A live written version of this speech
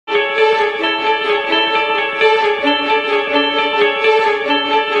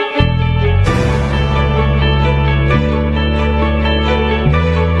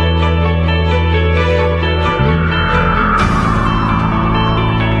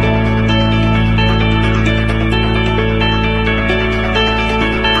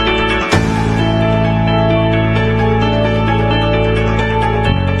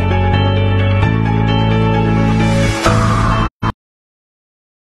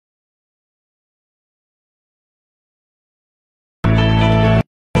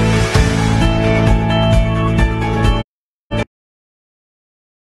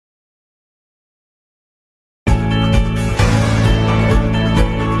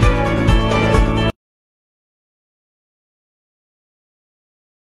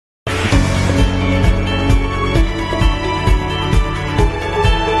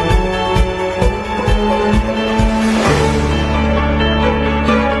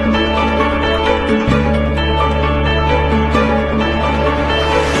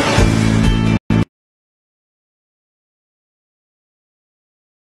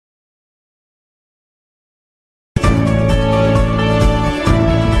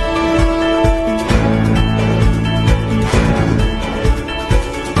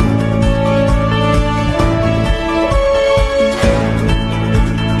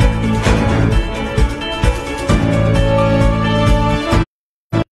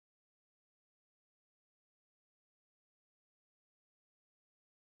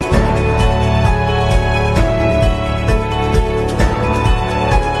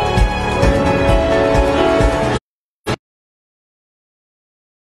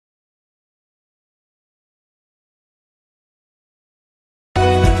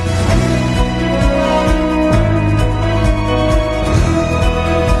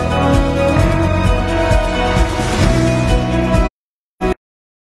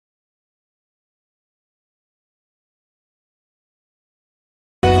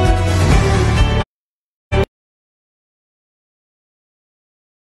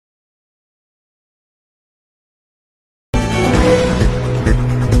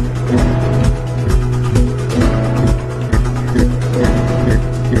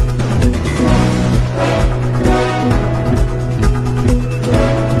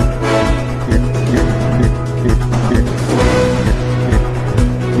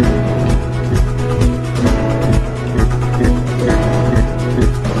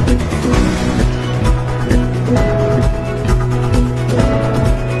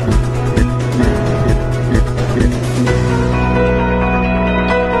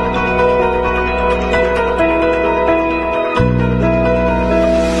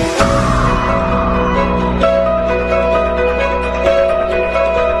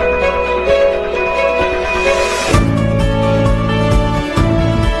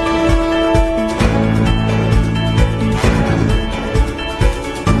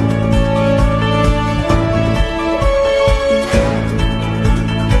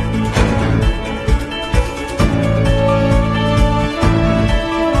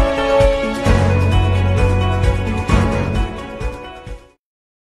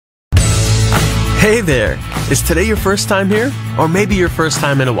Hey there! Is today your first time here? Or maybe your first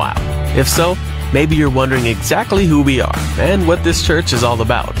time in a while? If so, maybe you're wondering exactly who we are and what this church is all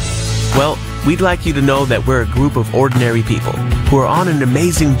about. Well, we'd like you to know that we're a group of ordinary people who are on an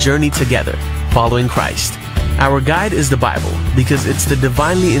amazing journey together, following Christ. Our guide is the Bible because it's the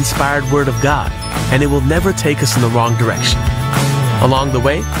divinely inspired Word of God, and it will never take us in the wrong direction. Along the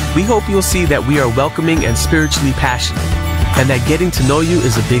way, we hope you'll see that we are welcoming and spiritually passionate, and that getting to know you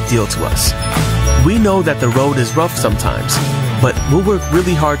is a big deal to us. We know that the road is rough sometimes, but we'll work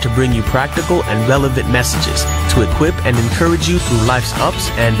really hard to bring you practical and relevant messages to equip and encourage you through life's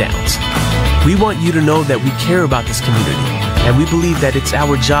ups and downs. We want you to know that we care about this community, and we believe that it's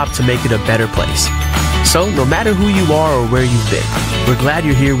our job to make it a better place. So, no matter who you are or where you've been, we're glad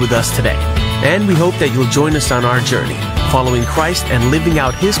you're here with us today, and we hope that you'll join us on our journey, following Christ and living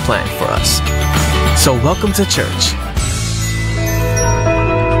out His plan for us. So, welcome to church.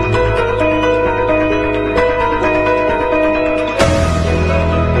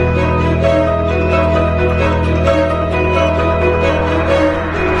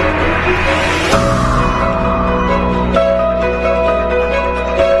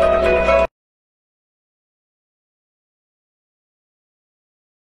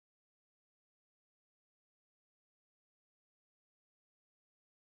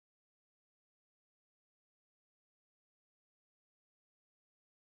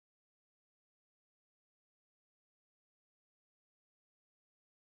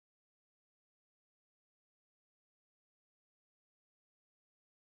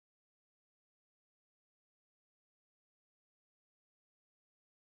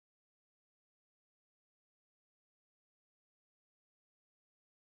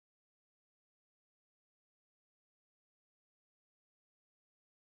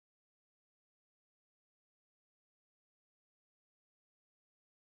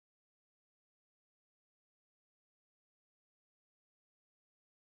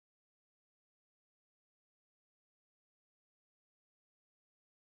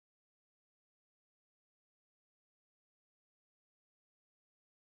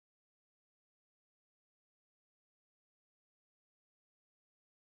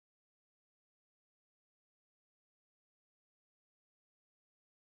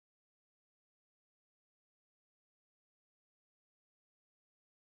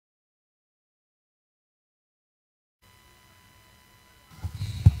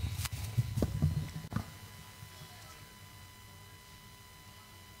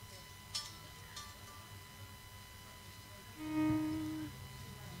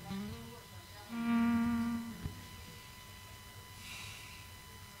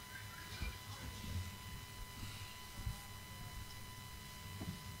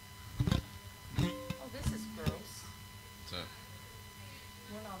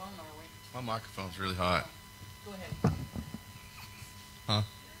 My microphone's really hot. Go ahead. Huh?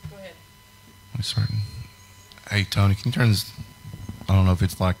 Go ahead. I'm certain. Hey, Tony, can you turn this? I don't know if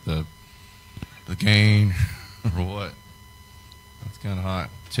it's like the gain or what. That's kind of hot.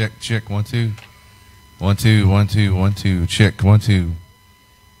 Check, 1 2. 1 2 1 2 1 2. Check 1 2. Is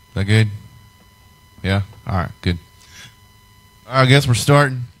that good? Yeah. All right. Good. All right, I guess we're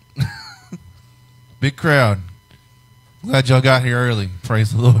starting. Big crowd. Glad y'all got here early.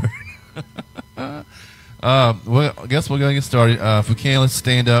 Praise the Lord. Well, I guess we're going to get started. If we can, let's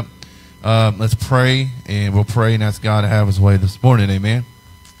stand up. Let's pray, and we'll pray and ask God to have His way this morning. Amen.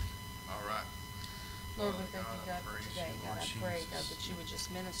 All right. Lord, we thank you, God, for today. God, I pray, God, that you would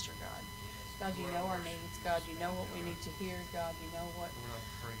just minister, God. God, you know our needs. God, you know what we need to hear. God, you know what,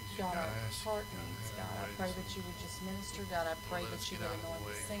 God, our heart needs. God, I pray that you would just minister. God, I pray that you would anoint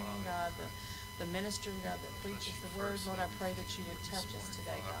the singing, God, the minister, God, that preaches the word. Lord, I pray that you would touch us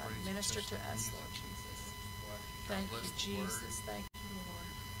today, God. Minister to us, Lord Jesus. Thank you, Jesus. Thank you, Lord.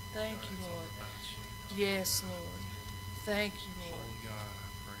 Thank you, Lord. Yes, Lord. Thank you, Lord.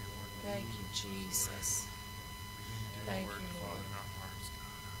 Thank you, Jesus. Thank you, Lord.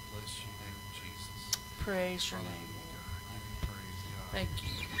 Praise your name, Lord. Thank you.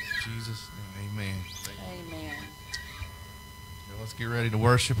 Jesus, amen. Amen. Now let's get ready to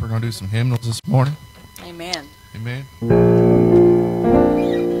worship. We're going to do some hymnals this morning. Amen. Amen.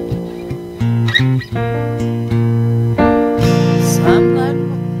 Some blood.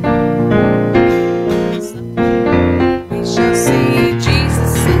 We shall see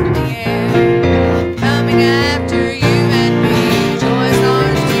Jesus in the air, coming after you and me. Joy's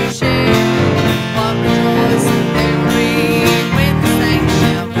ours to share. What rejoicing there will be when the saints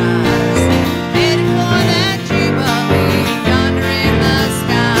shall rise, headed for that jubilee yonder in the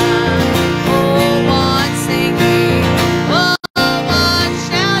sky. Oh, one singing, one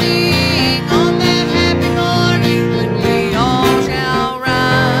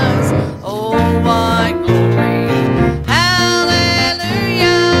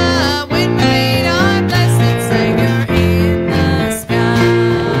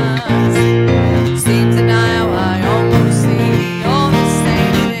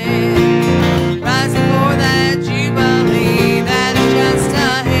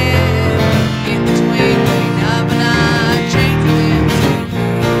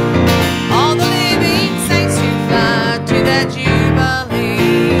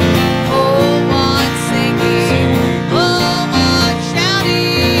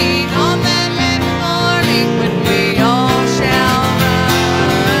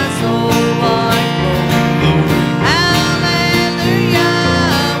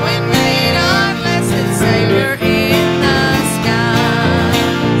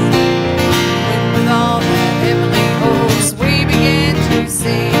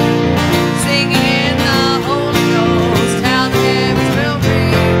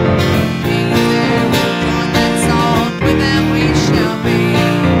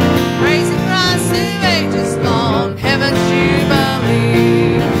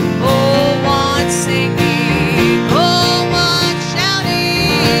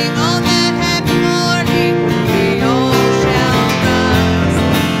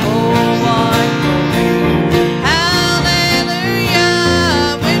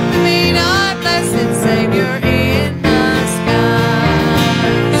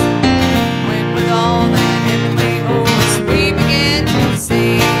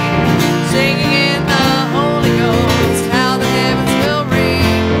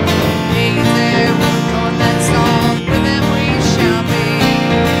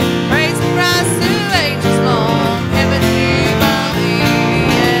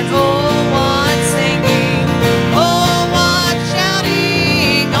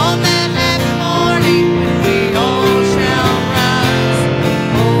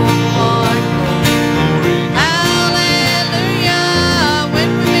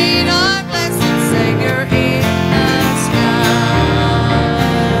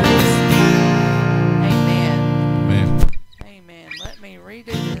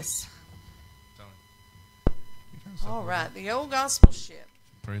gospel ship.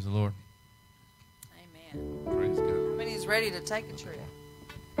 Praise the Lord. Amen. Praise God. I mean, he's ready to take a trip.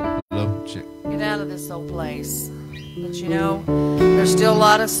 Hello, check. Get out of this old place. But you know, there's still a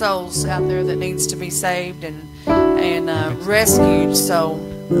lot of souls out there that needs to be saved and rescued. So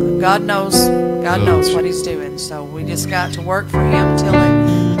God knows what He's doing. So we just got to work for Him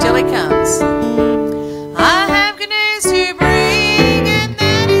till He comes. I have good news to bring, and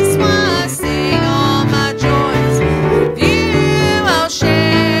that is why I sing. All my joys with you I'll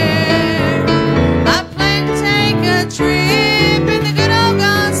share. I plan to take a trip in the good old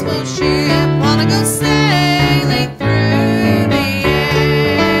gospel ship. Wanna go sailing through the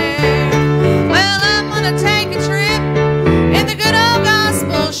air. Well, I'm gonna take a trip in the good old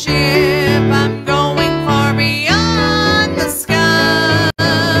gospel ship. I'm going far beyond the sky.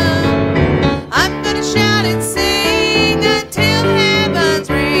 I'm gonna shout and sing until heavens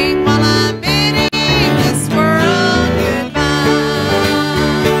ring while I'm bidding this world goodbye.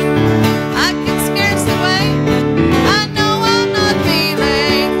 I can scarcely wait. I know I'll not be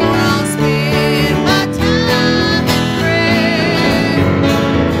late, for I'll spend my time in prayer.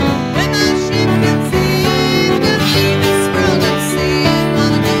 When my ship gets in, gonna leave this world of sin,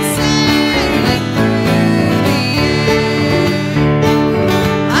 wanna go sailing through the air.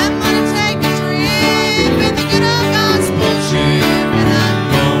 I'm gonna take a trip in the good old gospel ship, and I'm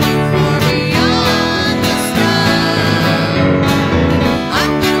going far beyond the sky.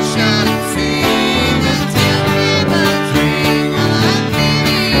 I'm gonna shout and sing until heavens ring while I'm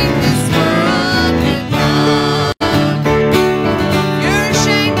bidding this world goodbye. You're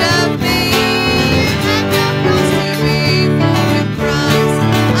ashamed of me, have no cause to be, for with Christ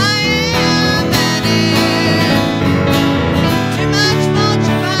I am an heir. Too much fault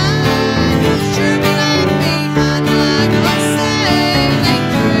you find, you'll surely leave behind while I go sailing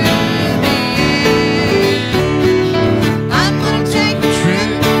through the air. I'm gonna take a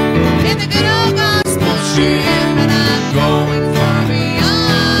trip in the good old gospel ship, and I'm going far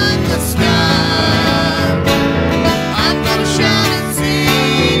beyond the sky. I'm gonna shout and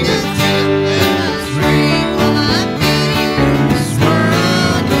sing until heavens ring while I'm bidding this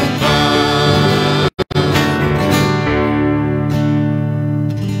world goodbye.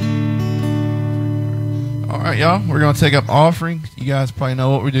 All right, y'all. We're going to take up offering. You guys probably know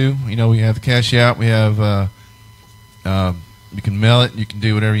what we do. You know, we have the cash out. We have, you can mail it. You can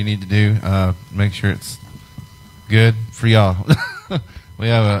do whatever you need to do. Make sure it's good for y'all. We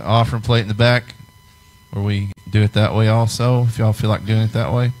have an offering plate in the back where we do it that way also, if y'all feel like doing it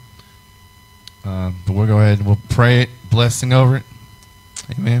that way. But we'll go ahead and we'll pray it, blessing over it.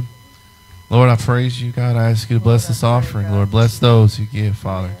 Amen. Lord, I praise you, God. I ask you to bless this offering. Lord, bless those who give,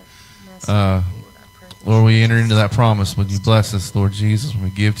 Father. Lord, we enter into that promise when you bless us, Lord Jesus, when we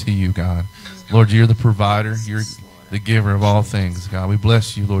give to you, God. Lord, you're the provider. You're the giver of all things, God. We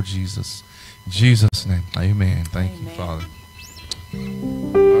bless you, Lord Jesus. In Jesus' name, amen. Thank you, Father. All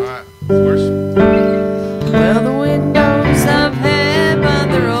right, let's worship. Well, the windows of heaven,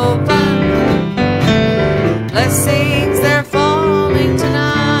 they're open. Blessings, they're falling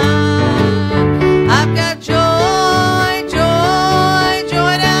tonight. I've got joy, joy,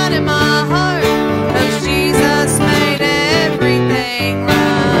 joy down in my heart, 'cause Jesus made everything right.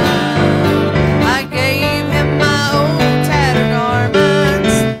 I gave him my old tattered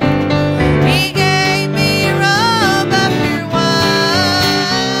garments. He gave me a robe of pure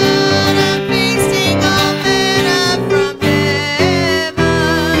white. I'm feasting on manna from heaven.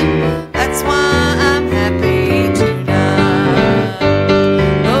 That's why I'm happy tonight.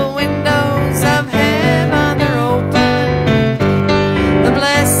 The windows of heaven, they're open. The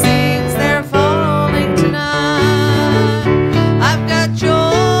blessings, they're falling tonight. I've got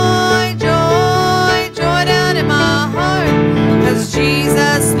joy, joy, joy down in my heart, 'cause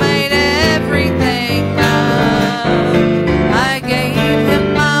Jesus made everything right. I gave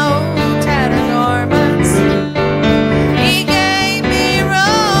him my old tattered garments. He gave me a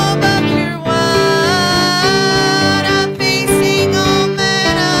robe of pure white. I'm feasting on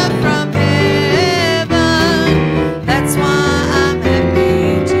manna from heaven. That's why I'm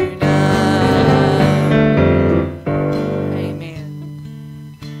happy tonight. Amen.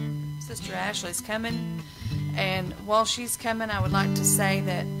 Sister Ashley's coming, and while she's coming, I would like to say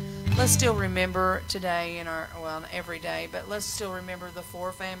that let's still remember today in our, well, every day, but let's still remember the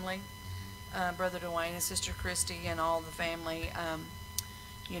Four family, Brother Dwayne and Sister Christy and all the family.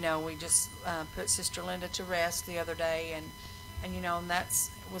 You know, we just put Sister Linda to rest the other day, and you know, and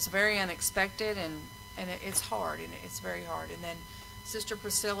was very unexpected, and it's hard, and it's very hard. And then Sister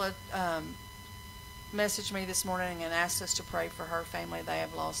Priscilla messaged me this morning and asked us to pray for her family. They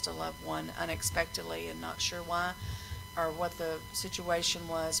have lost a loved one unexpectedly and not sure why. or what the situation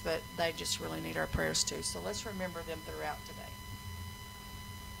was, but they just really need our prayers too. So let's remember them throughout today.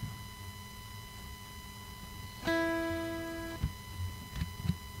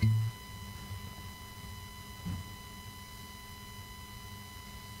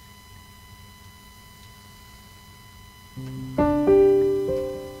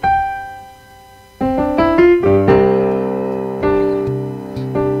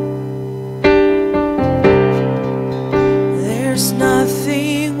 There's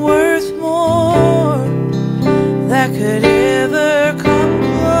nothing worth more that could ever come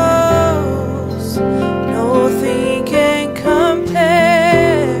close. Nothing can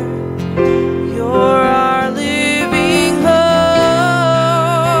compare. You're our living hope.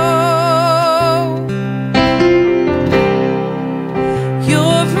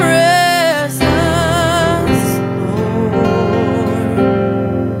 Your presence, Lord.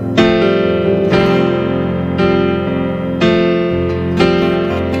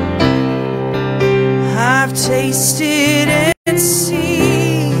 I've tasted and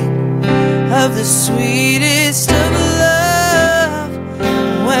seen of the sweetest of love,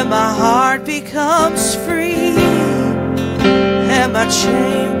 when my heart becomes free and my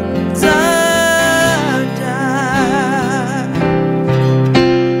chains undone.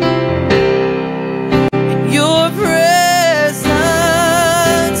 In your presence,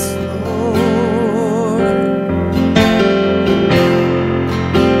 Lord.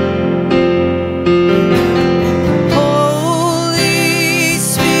 Holy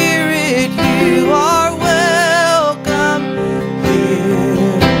Spirit, you are welcome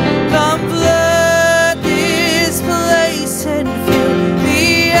here. Come flood this place and fill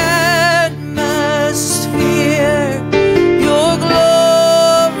the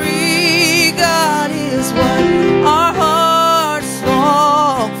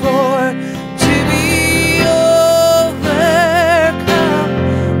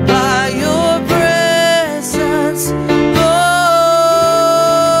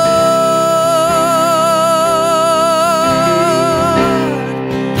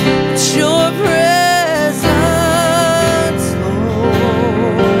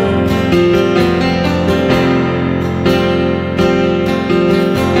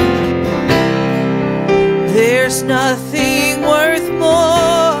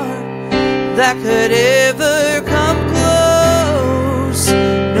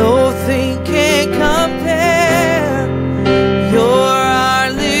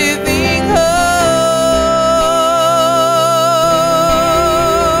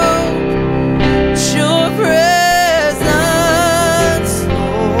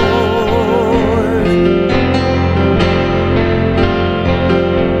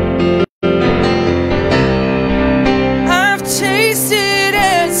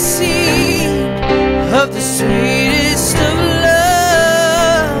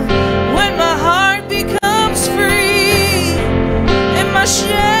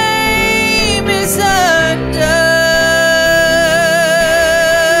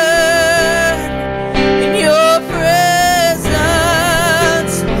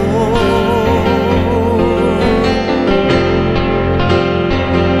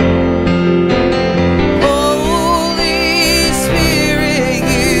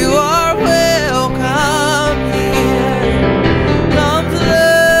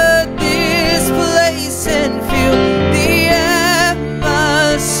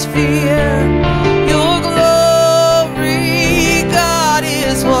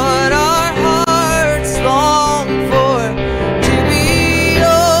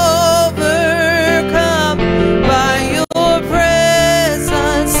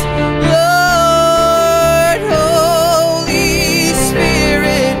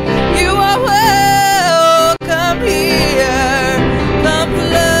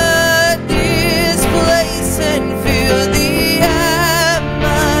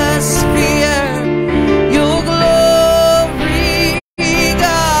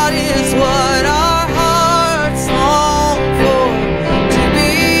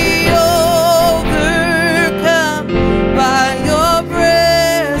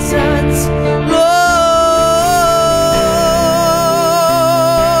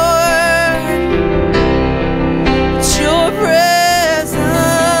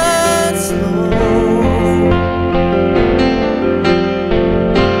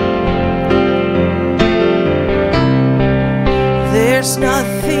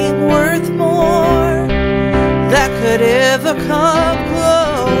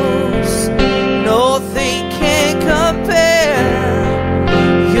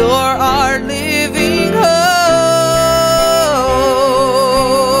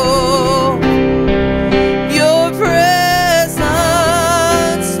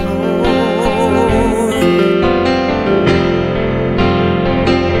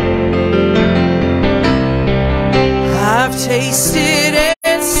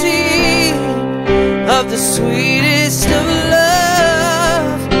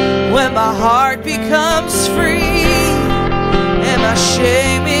and my heart becomes free, and my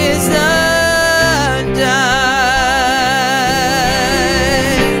shame is undone.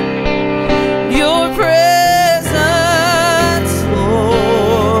 Your presence,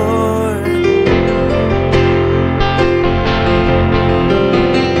 Lord.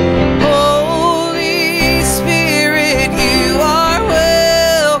 Holy Spirit, you are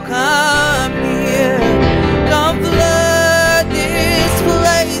welcome here. Come flood this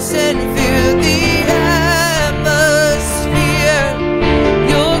place and fill the atmosphere.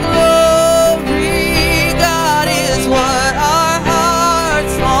 Your glory, God, is what our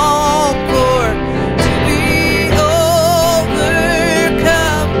hearts long for, to be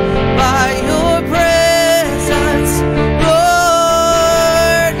overcome by your presence,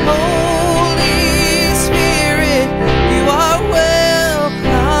 Lord. Holy Spirit, you are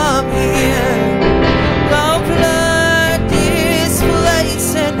welcome here. Come flood this place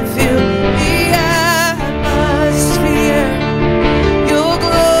and fill the atmosphere. Your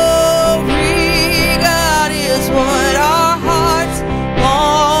glory, God, is what our hearts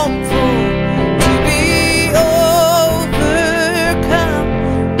long for, to be overcome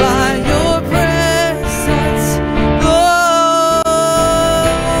by your presence, Lord.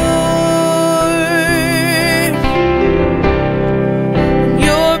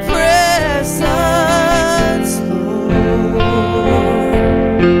 Your presence,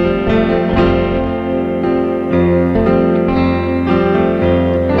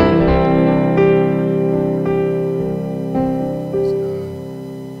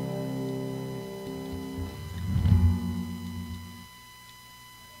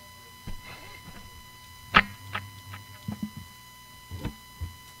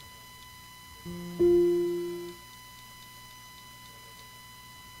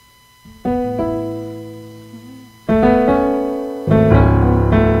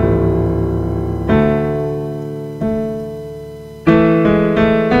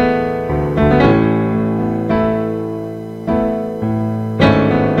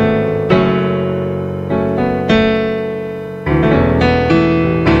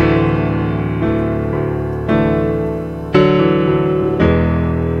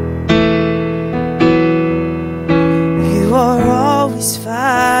 you are always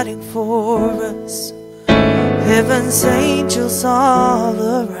fighting for us. Heaven's angels all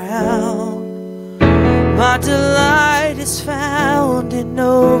around. My delight is found in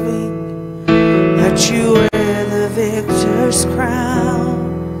knowing that you wear the victor's crown.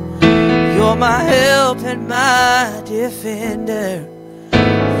 You're my help and my defender.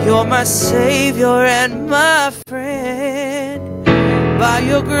 You're my savior and my friend. By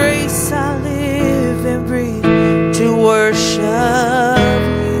your grace I live and breathe to worship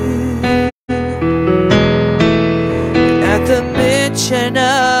you. At the mention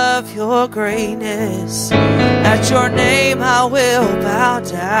of your greatness, at your name I will bow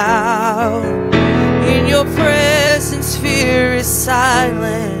down. In your presence fear is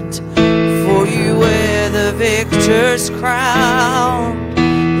silent, for you wear the victor's crown.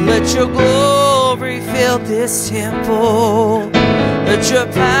 Let your glory fill this temple. Let your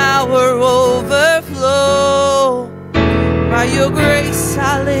power overflow. By your grace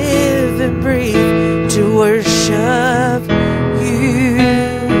I live and breathe to worship you.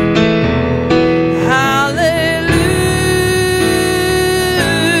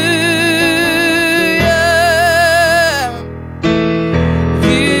 Hallelujah.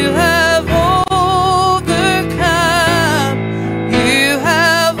 You have overcome. You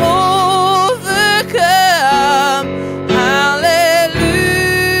have overcome.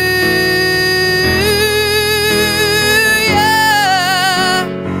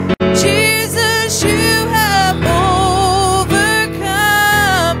 Hallelujah. Jesus, you have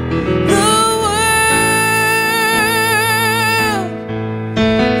overcome the world.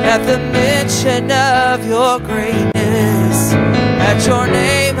 At the mention of your greatness, at your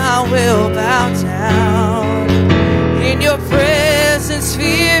name I will bow down. In your presence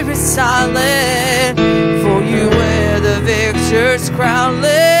fear is silent, for you wear the victor's crown.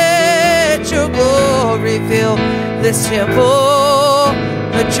 Let your glory fill this temple.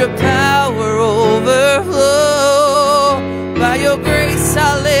 Let your power overflow. By your grace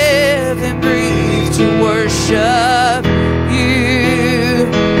I live and breathe to worship you.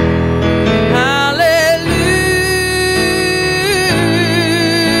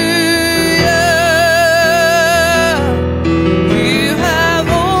 Hallelujah. You have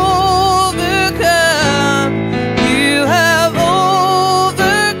overcome. You have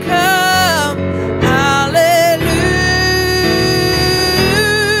overcome. Hallelujah.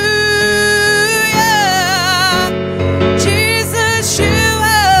 Jesus, you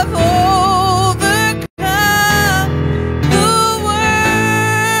have overcome.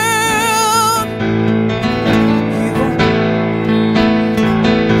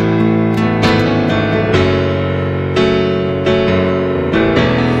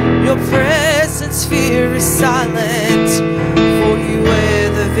 atmosphere is silent, for you wear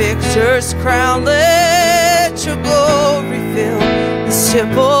the victor's crown. Let your glory fill this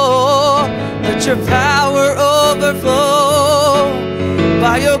temple. Let your power overflow.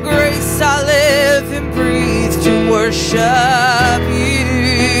 By your grace I live and breathe to worship you.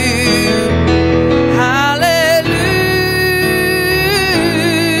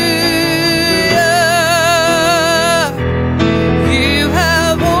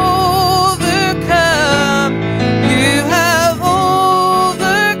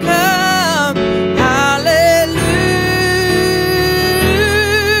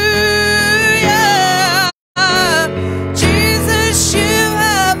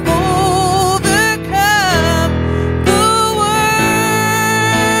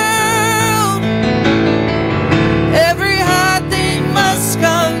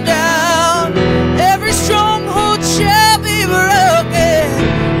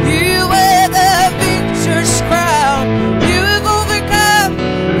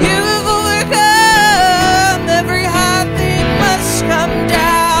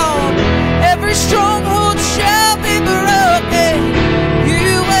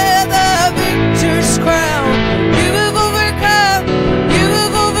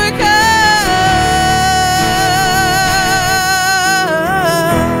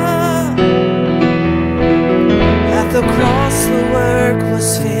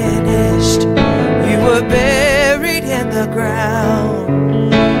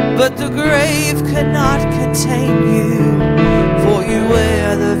 But the grave could not contain you, for you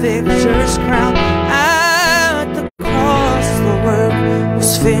wear the victor's crown. At the cross the work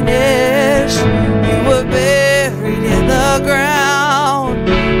was finished. You were buried in the ground,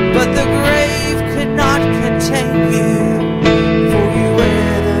 but the grave could not contain you, for you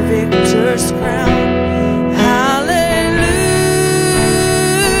wear the victor's crown.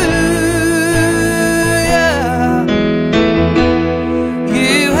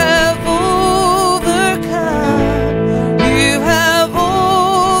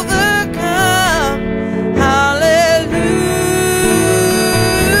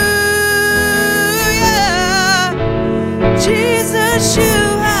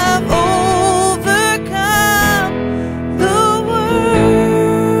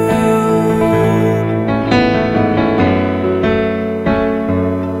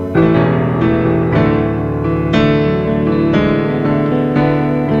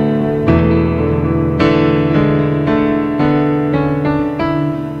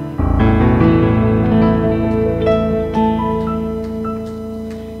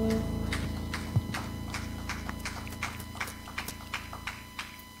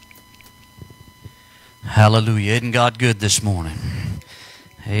 Hallelujah. Isn't God good this morning?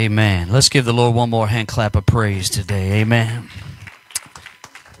 Amen. Let's give the Lord one more hand clap of praise today. Amen.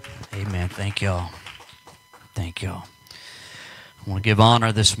 Amen. Thank y'all. Thank y'all. I want to give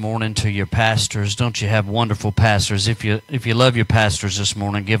honor this morning to your pastors. Don't you have wonderful pastors? If you love your pastors this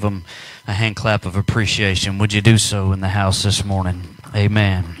morning, give them a hand clap of appreciation. Would you do so in the house this morning?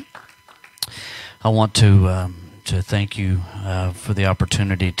 Amen. I want to thank you for the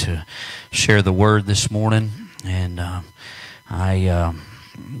opportunity to share the word this morning, and I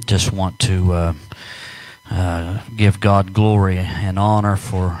just want to give God glory and honor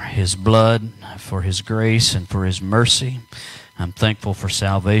for His blood, for His grace, and for His mercy. I'm thankful for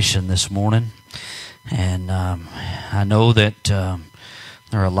salvation this morning, and I know that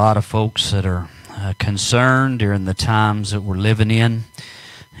there are a lot of folks that are concerned during the times that we're living in,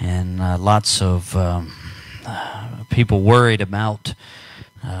 and lots of people worried about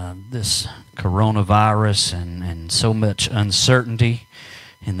this coronavirus and so much uncertainty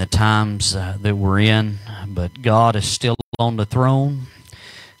in the times that we're in. But God is still on the throne.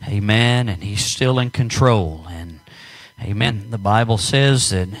 Amen. And He's still in control. And amen. The Bible says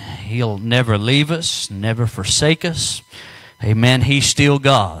that He'll never leave us, never forsake us. Amen. He's still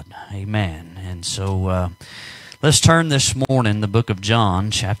God. Amen. And so let's turn this morning, the book of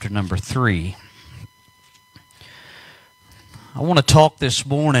John, chapter number 3. I want to talk this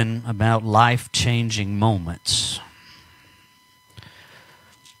morning about life-changing moments.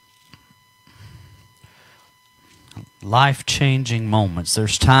 Life-changing moments.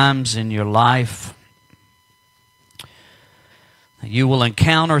 There's times in your life that you will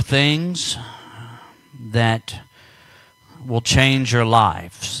encounter things that will change your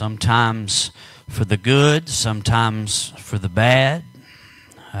life. Sometimes for the good, sometimes for the bad.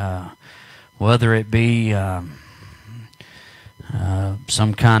 Whether it be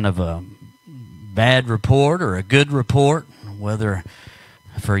some kind of a bad report or a good report, whether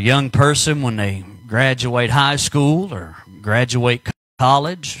for a young person when they graduate high school or graduate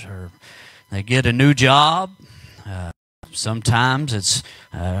college, or they get a new job. Sometimes it's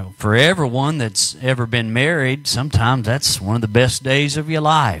for everyone that's ever been married, sometimes that's one of the best days of your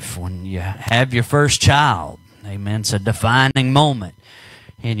life when you have your first child. Amen. It's a defining moment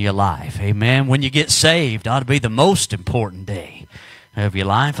in your life. Amen. When you get saved, ought to be the most important day of your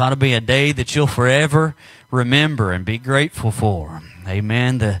life. Ought to be a day that you'll forever remember and be grateful for.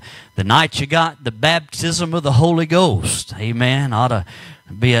 Amen. The night you got the baptism of the Holy Ghost, amen, ought to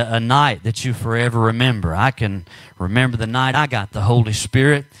be a night that you forever remember. I can remember the night I got the Holy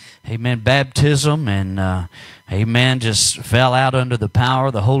Spirit, amen, baptism, and amen, just fell out under the power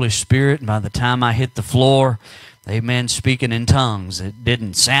of the Holy Spirit. And by the time I hit the floor, amen, speaking in tongues, it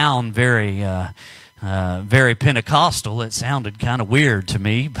didn't sound very Pentecostal. It sounded kind of weird to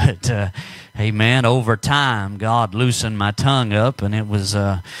me, but amen, over time, God loosened my tongue up, and it was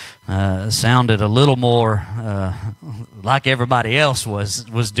sounded a little more like everybody else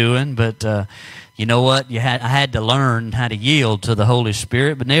was doing. But you know what? I had to learn how to yield to the Holy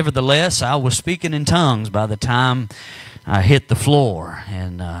Spirit. But nevertheless, I was speaking in tongues by the time I hit the floor,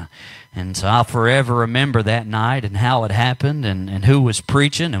 and so I'll forever remember that night and how it happened and who was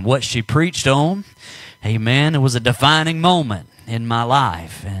preaching and what she preached on. Amen. It was a defining moment in my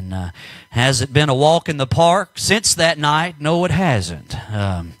life. And has it been a walk in the park since that night? No, it hasn't.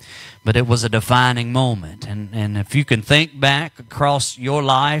 But it was a defining moment. And if you can think back across your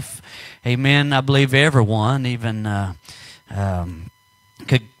life, amen, I believe everyone even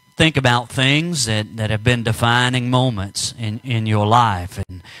could think about things that have been defining moments in your life.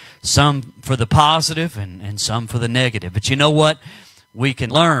 And some for the positive and some for the negative. But you know what? We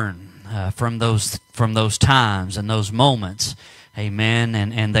can learn from those times and those moments, amen,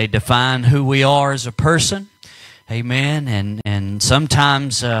 and they define who we are as a person, amen, and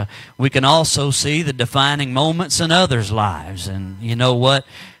sometimes we can also see the defining moments in others' lives, and you know what,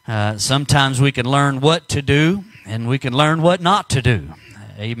 sometimes we can learn what to do and we can learn what not to do,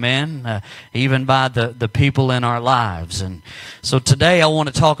 amen, even by the people in our lives. And so today I want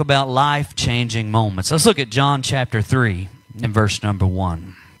to talk about life-changing moments. Let's look at John chapter 3 and verse number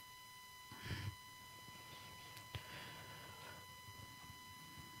 1.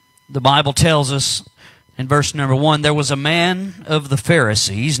 The Bible tells us in verse number 1, there was a man of the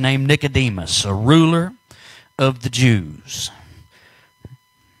Pharisees named Nicodemus, a ruler of the Jews.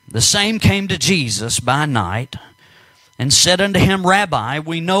 The same came to Jesus by night and said unto him, Rabbi,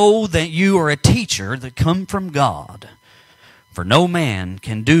 we know that you are a teacher that come from God. For no man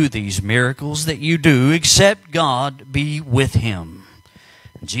can do these miracles that you do except God be with him.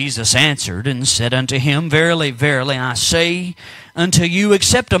 Jesus answered and said unto him, Verily, verily, I say unto you,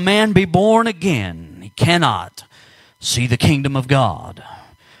 except a man be born again, he cannot see the kingdom of God.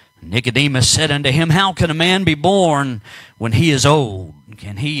 Nicodemus said unto him, How can a man be born when he is old?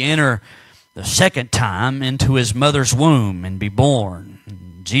 Can he enter the second time into his mother's womb and be born?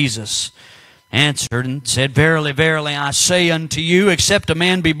 And Jesus answered and said, Verily, verily, I say unto you, except a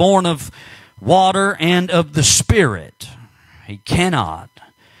man be born of water and of the Spirit, he cannot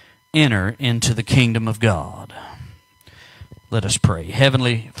enter into the kingdom of God. Let us pray.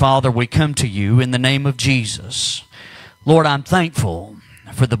 Heavenly Father, we come to you in the name of Jesus. Lord, I'm thankful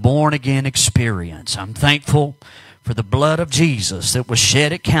for the born-again experience. I'm thankful for the blood of Jesus that was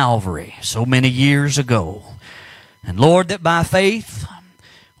shed at Calvary so many years ago. And Lord, that by faith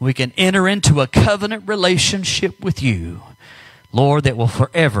we can enter into a covenant relationship with you, Lord, that will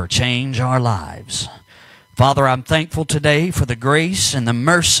forever change our lives. Father, I'm thankful today for the grace and the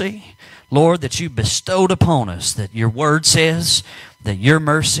mercy, Lord, that you bestowed upon us, that your word says that your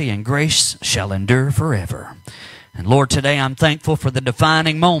mercy and grace shall endure forever. And Lord, today I'm thankful for the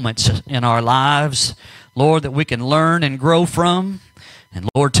defining moments in our lives, Lord, that we can learn and grow from. And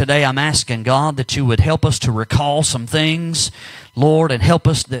Lord, today I'm asking, God, that you would help us to recall some things, Lord, and help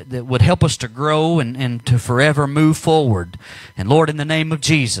us that would help us to grow and to forever move forward. And Lord, in the name of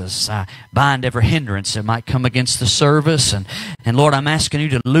Jesus, I bind every hindrance that might come against the service. And Lord, I'm asking you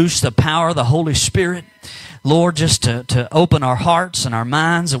to loose the power of the Holy Spirit, Lord, just to open our hearts and our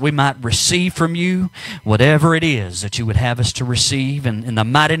minds that we might receive from you whatever it is that you would have us to receive. And in the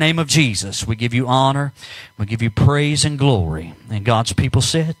mighty name of Jesus, we give you honor, we give you praise and glory. And God's people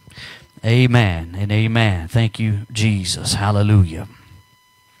said, amen and amen. Thank you, Jesus. Hallelujah.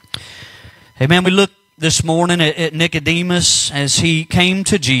 Amen. We look this morning at Nicodemus as he came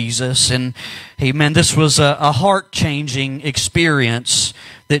to Jesus. And amen, this was a heart-changing experience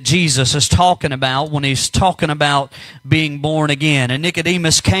that Jesus is talking about when he's talking about being born again. And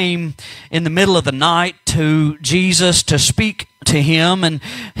Nicodemus came in the middle of the night to Jesus to speak to him, and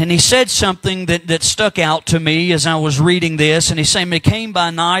he said something that stuck out to me as I was reading this. And he said, he came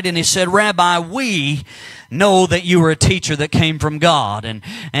by night and he said, Rabbi, we know that you are a teacher that came from God. And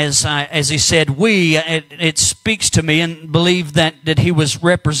as he said, it speaks to me, and believe that he was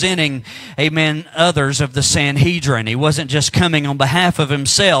representing, amen, others of the Sanhedrin. He wasn't just coming on behalf of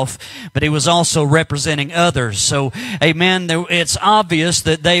himself, but he was also representing others. So, amen, it's obvious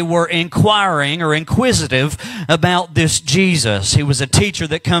that they were inquiring or inquisitive about this Jesus. He was a teacher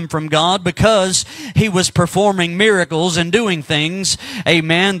that come from God because he was performing miracles and doing things,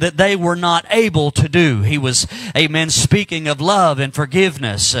 amen, that they were not able to do. He was, amen, speaking of love and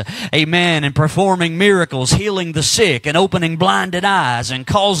forgiveness, amen, and performing miracles, healing the sick and opening blinded eyes and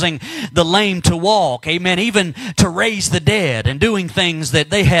causing the lame to walk, amen, even to raise the dead, and doing things that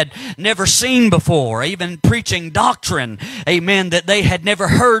they had never seen before, even preaching doctrine, amen, that they had never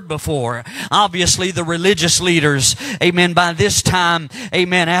heard before. Obviously, the religious leaders, amen, by this time,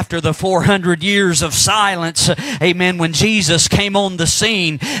 amen, after the 400 years of silence, amen, when Jesus came on the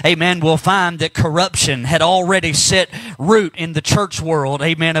scene, amen, we'll find that corruption had already set root in the church world,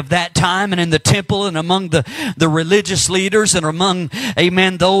 amen, of that time, and in the temple, and among the religious leaders, and among,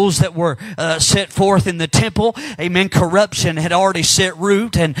 amen, those that were set forth in the temple, amen, corruption had already set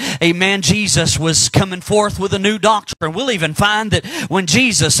root, and, amen, Jesus was coming forth with a new doctrine. We'll even find that when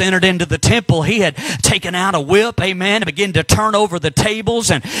Jesus entered into the temple, he had taken out a whip, amen, and began to turn over the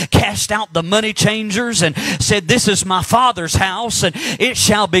tables and cast out the money changers, and said, this is my Father's house, and it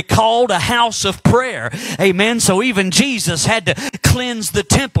shall be called a house of prayer. Amen. So even Jesus had to cleanse the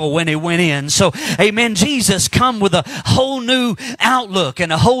temple when he went in. So, amen, Jesus come with a whole new outlook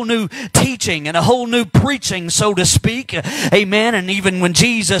and a whole new teaching and a whole new preaching, so to speak. Amen. And even when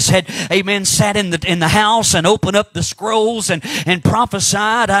Jesus had, amen, sat in the house and opened up the scrolls and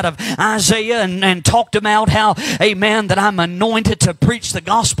prophesied out of Isaiah and talked about how, amen, that I'm anointed to preach the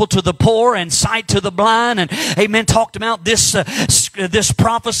gospel to the poor and sight to the blind, and, amen, talked about this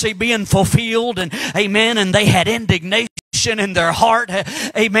prophecy being fulfilled, and, amen, and they had indignation in their heart,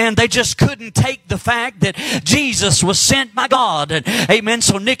 amen. They just couldn't take the fact that Jesus was sent by God, and, amen.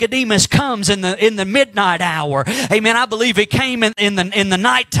 So Nicodemus comes in the midnight hour, amen. I believe he came in the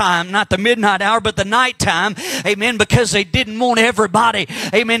nighttime, not the midnight hour, but the nighttime, amen, because they didn't want everybody,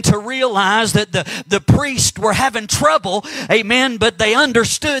 amen, to realize that the priests were having trouble, amen, but they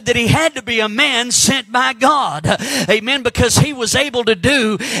understood that he had to be a man sent by God, amen, because he was able to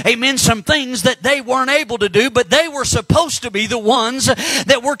do, amen, some things that they weren't able to do, but they were supposed to be the ones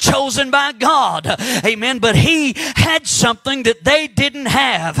that were chosen by God, amen. But he had something that they didn't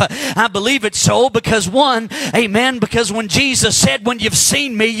have. I believe it's so because amen, because when Jesus said, when you've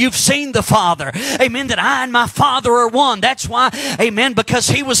seen me, you've seen the Father, amen, that I and my Father are one. That's why, amen, because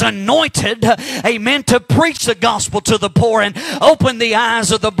he was anointed, amen, to preach the gospel to the poor and open the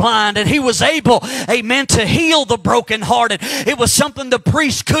eyes of the blind, and he was able, amen, to heal the brokenhearted. It was something the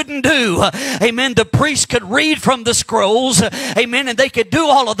priest couldn't do, amen. The priest could read from the scrolls, amen, and they could do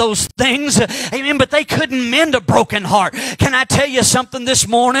all of those things, amen, but they couldn't mend a broken heart. Can I tell you something this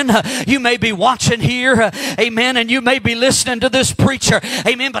morning? You may be watching here, amen, and you may be listening to this preacher,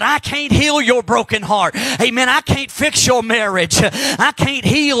 amen, but I can't heal your broken heart, amen. I can't fix your marriage. I can't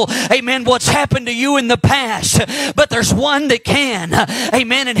heal, amen, what's happened to you in the past, but there's one that can,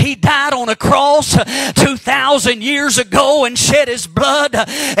 amen, and he died on a cross 2,000 years ago and shed his blood,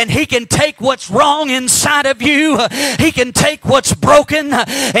 and he can take what's wrong inside of you. He can take what's broken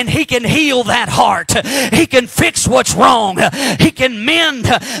and he can heal that heart. He can fix what's wrong. He can mend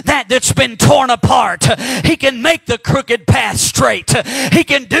that's been torn apart. He can make the crooked path straight. He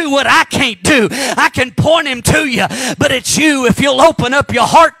can do what I can't do. I can point him to you, but it's you. If you'll open up your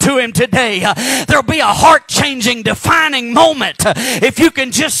heart to him today, there'll be a heart-changing, defining moment. If you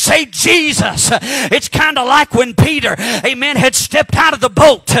can just say Jesus. It's kind of like when Peter, amen, had stepped out of the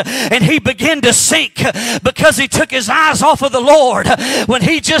boat and he began to sink because he took his eyes off of the Lord. When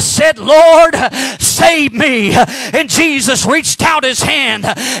he just said, Lord, save me, and Jesus reached out his hand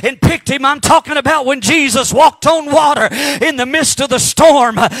and picked him. I'm talking about when Jesus walked on water in the midst of the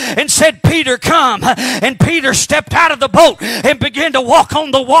storm and said, Peter, come, and Peter stepped out of the boat and began to walk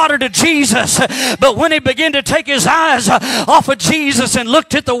on the water to Jesus. But when he began to take his eyes off of Jesus and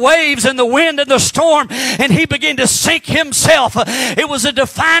looked at the waves and the wind and the storm, and he began to sink himself, it was a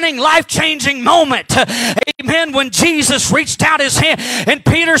defining, life-changing moment, amen, when Jesus Jesus reached out his hand and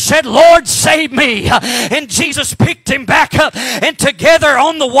Peter said, Lord, save me. And Jesus picked him back up and together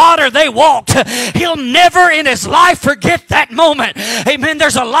on the water they walked. He'll never in his life forget that moment. Amen.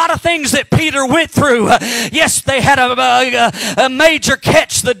 There's a lot of things that Peter went through. Yes, they had a major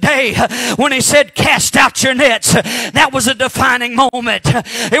catch the day when he said, cast out your nets. That was a defining moment.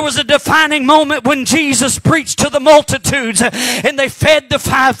 It was a defining moment when Jesus preached to the multitudes and they fed the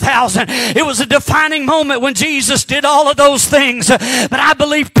 5,000. It was a defining moment when Jesus did all of those things. But I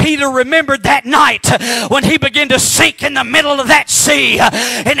believe Peter remembered that night when he began to sink in the middle of that sea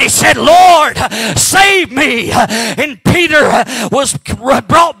and he said, Lord, save me. And Peter was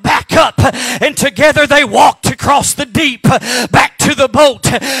brought back up and together they walked across the deep back to the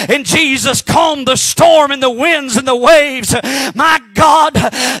boat, and Jesus calmed the storm and the winds and the waves. My God,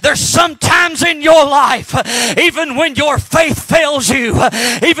 there's sometimes in your life, even when your faith fails you,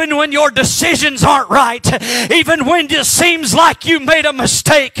 even when your decisions aren't right, even when it seems like you made a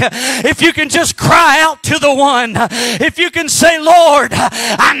mistake, if you can just cry out to the one, if you can say, Lord,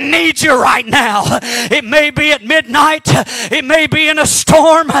 I need you right now. It may be at midnight, it may be in a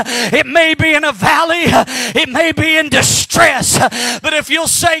storm, it may be in a valley, it may be in distress, but if you'll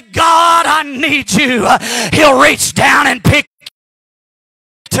say, God, I need you, he'll reach down and pick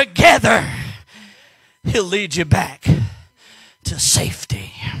together. He'll lead you back to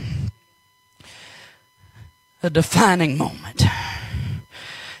safety. A defining moment.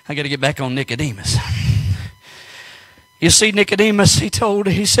 I got to get back on Nicodemus. You see, Nicodemus,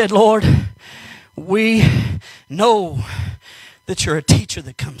 he said, Lord, we know that you're a teacher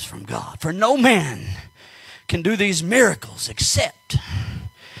that comes from God. For no man can do these miracles except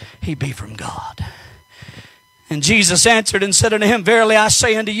he be from God. And Jesus answered and said unto him, verily I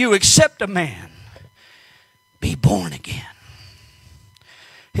say unto you, except a man be born again,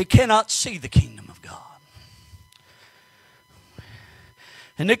 he cannot see the kingdom of God.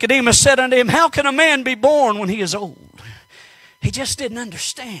 And Nicodemus said unto him, how can a man be born when he is old? He just didn't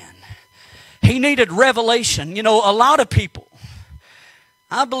understand. He needed revelation. You know, a lot of people,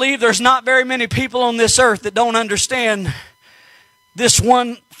 I believe there's not very many people on this earth that don't understand this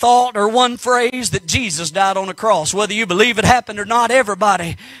one thought or one phrase that Jesus died on a cross. Whether you believe it happened or not,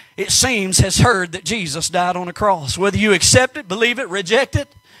 everybody, it seems, has heard that Jesus died on a cross. Whether you accept it, believe it, reject it,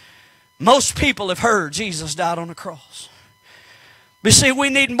 most people have heard Jesus died on a cross. But see, we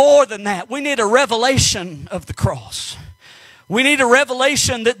need more than that. We need a revelation of the cross. We need a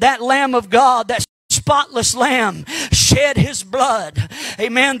revelation that that Lamb of God, that spotless Lamb, shed his blood,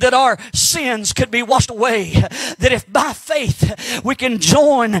 amen, that our sins could be washed away, that if by faith we can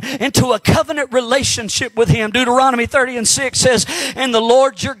join into a covenant relationship with him. Deuteronomy 30:6 says, and the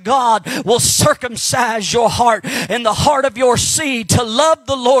Lord your God will circumcise your heart and the heart of your seed to love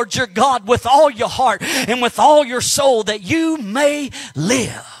the Lord your God with all your heart and with all your soul, that you may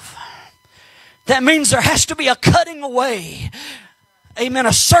live. That means there has to be a cutting away. Amen.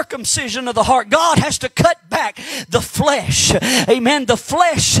 A circumcision of the heart. God has to cut back the flesh. Amen. The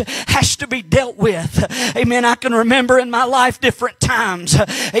flesh has to be dealt with. Amen. I can remember in my life different times.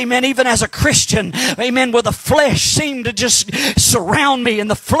 Amen. Even as a Christian. Amen. Where the flesh seemed to just surround me and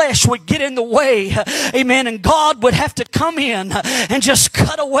the flesh would get in the way. Amen. And God would have to come in and just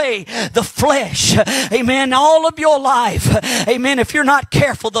cut away the flesh. Amen. All of your life. Amen. If you're not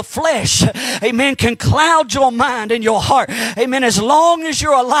careful, the flesh, amen, can cloud your mind and your heart. Amen. As long as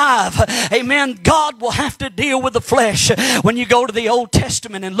you're alive, amen, God will have to deal with the flesh. When you go to the Old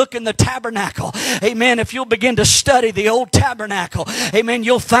Testament and look in the tabernacle, amen, if you'll begin to study the old tabernacle, amen,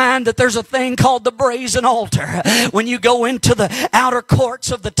 you'll find that there's a thing called the brazen altar. When you go into the outer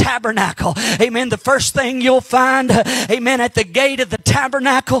courts of the tabernacle, amen, the first thing you'll find, amen, at the gate of the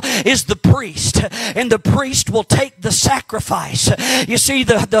tabernacle is the priest. And the priest will take the sacrifice. You see,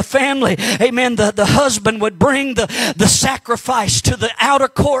 the family, amen, the husband would bring the sacrifice to the outer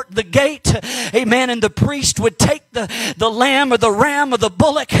court, the gate, amen, and the priest would take the lamb or the ram or the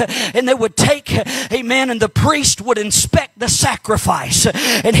bullock, and they would take, amen, and the priest would inspect the sacrifice,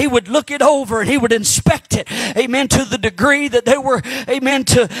 and he would look it over and he would inspect it, amen, to the degree that they were, amen,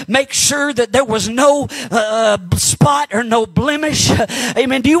 to make sure that there was no spot or no blemish.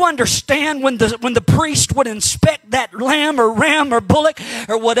 Amen. Do you understand when the priest would inspect that lamb or ram or bullock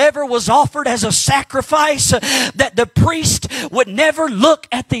or whatever was offered as a sacrifice, that the priest would never look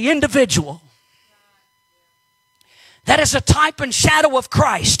at the individual. That is a type and shadow of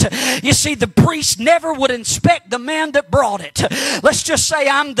Christ. You see, the priest never would inspect the man that brought it. Let's just say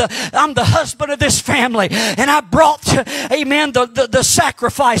I'm the husband of this family, and I brought, amen, the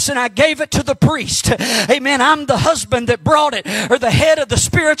sacrifice, and I gave it to the priest. Amen. I'm the husband that brought it, or the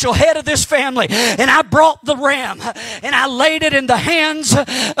spiritual head of this family, and I brought the ram, and I laid it in the hands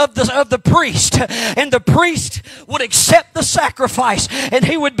of the priest, and the priest would accept the sacrifice, and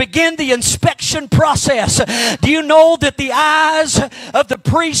he would begin the inspection process. Do you know that the eyes of the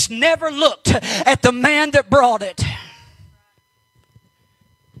priest never looked at the man that brought it?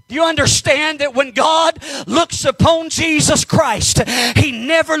 Do you understand that when God looks upon Jesus Christ, He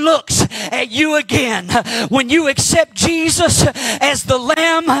never looks at you again? When you accept Jesus as the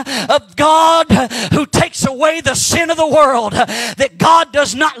Lamb of God who takes away the sin of the world, that God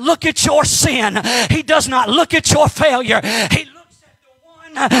does not look at your sin. He does not look at your failure. He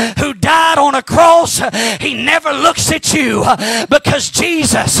who died on a cross. He never looks at you, because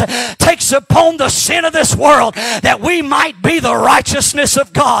Jesus takes upon the sin of this world that we might be the righteousness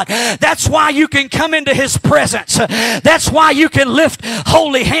of God. That's why you can come into His presence. That's why you can lift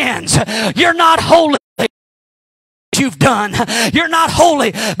holy hands. You're not holy you've done. You're not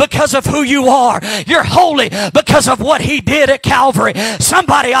holy because of who you are. You're holy because of what He did at Calvary.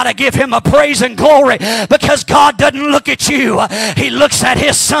 Somebody ought to give Him a praise and glory, because God doesn't look at you. He looks at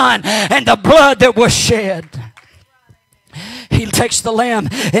His Son and the blood that was shed. He takes the lamb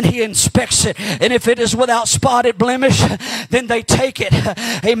and He inspects it, and if it is without spotted blemish, then they take it,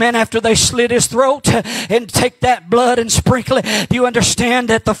 amen, after they slit His throat, and take that blood and sprinkle it. Do you understand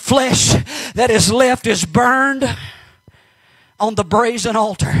that the flesh that is left is burned on the brazen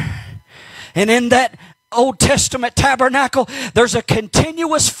altar? And in that Old Testament tabernacle, there's a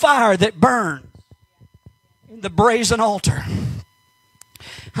continuous fire that burns in the brazen altar.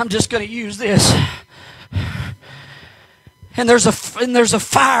 I'm just going to use this. And there's a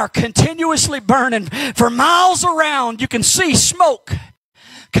fire continuously burning for miles around. You can see smoke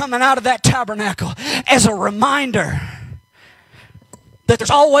coming out of that tabernacle as a reminder that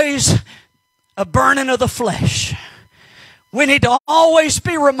there's always a burning of the flesh. We need to always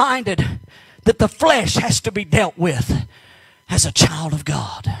be reminded that the flesh has to be dealt with as a child of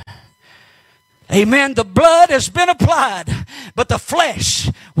God. Amen. The blood has been applied, but the flesh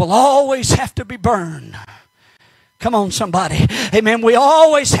will always have to be burned. Come on, somebody. Amen. We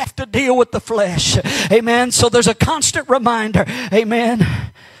always have to deal with the flesh. Amen. So there's a constant reminder, amen,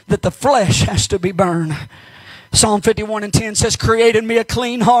 that the flesh has to be burned. Psalm 51:10 says, "Create in me a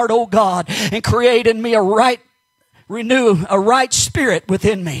clean heart, O God, and create in me renew a right spirit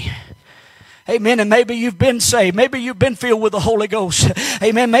within me." Amen. And maybe you've been saved. Maybe you've been filled with the Holy Ghost.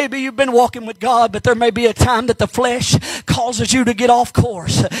 Amen. Maybe you've been walking with God, but there may be a time that the flesh causes you to get off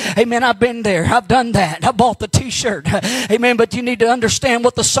course. Amen. I've been there. I've done that. I bought the t-shirt. Amen. But you need to understand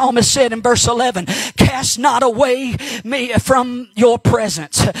what the psalmist said in verse 11. "Cast not away me from your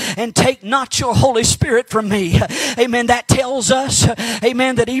presence, and take not your Holy Spirit from me." Amen. That tells us,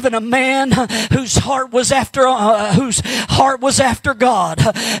 amen, that even a man whose heart was after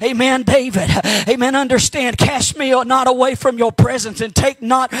God, amen, David, amen, understand, cast me not away from your presence, and take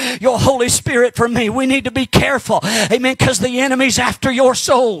not your Holy Spirit from me. We need to be careful, amen, because the enemy's after your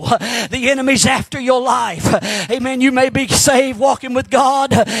soul. The enemy's after your life. Amen. You may be saved, walking with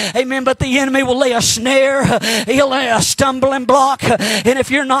God, amen, but the enemy will lay a snare. He'll lay a stumbling block, and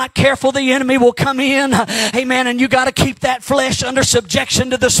if you're not careful, the enemy will come in, amen, and you got to keep that flesh under subjection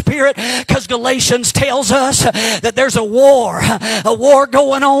to the Spirit, because Galatians tells us that there's a war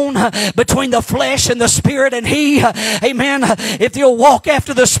going on between the flesh and the Spirit, and amen, if you'll walk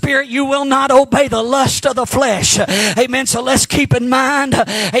after the Spirit, you will not obey the lust of the flesh. Amen. So let's keep in mind,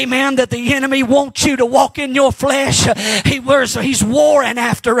 amen, that the enemy wants you to walk in your flesh. He's warring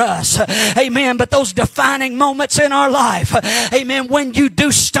after us. Amen. But those defining moments in our life, amen, when you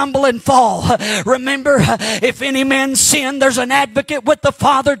do stumble and fall, remember, if any man sin, there's an advocate with the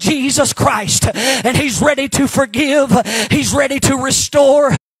Father, Jesus Christ, and He's ready to forgive. He's ready to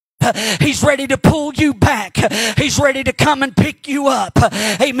restore. He's ready to pull you back. He's ready to come and pick you up.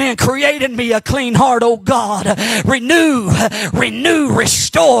 Amen. Create in me a clean heart, O God. Renew,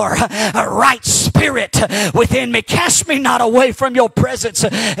 restore a right spirit within me. Cast me not away from your presence,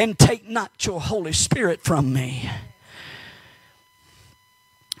 and take not your Holy Spirit from me.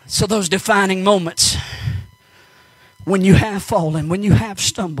 So those defining moments, when you have fallen, when you have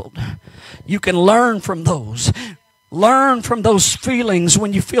stumbled, you can learn from those. Learn from those feelings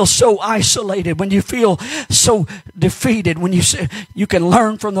when you feel so isolated, when you feel so defeated, when you can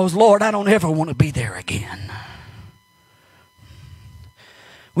learn from those. Lord, I don't ever want to be there again.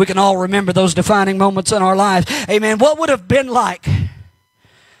 We can all remember those defining moments in our lives. Amen. What would have been like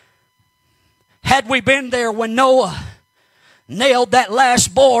had we been there when Noah nailed that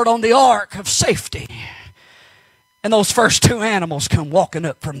last board on the ark of safety and those first two animals come walking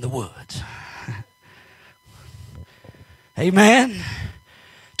up from the woods? Amen.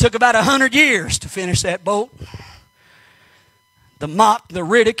 Took about 100 years to finish that boat. The mock, the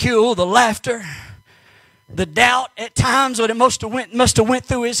ridicule, the laughter, the doubt at times when it must have went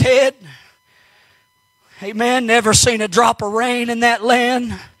through his head. Amen. Never seen a drop of rain in that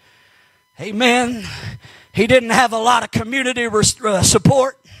land. Amen. He didn't have a lot of community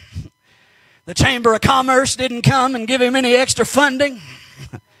support. The Chamber of Commerce didn't come and give him any extra funding.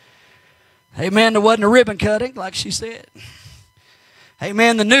 Amen. There wasn't a ribbon cutting, like she said.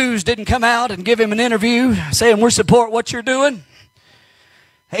 Amen. The news didn't come out and give him an interview saying, we support what you're doing.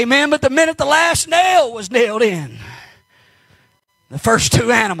 Amen. But the minute the last nail was nailed in, the first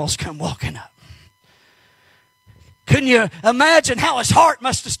two animals come walking up. Couldn't you imagine how his heart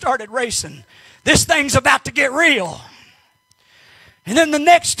must have started racing? This thing's about to get real. And then the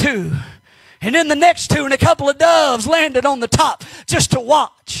next two. And then the next two, and a couple of doves landed on the top just to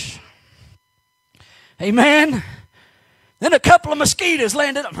watch. Amen. Then a couple of mosquitoes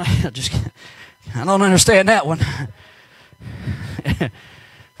landed. I don't understand that one.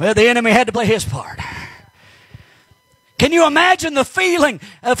 Well, the enemy had to play his part. Can you imagine the feeling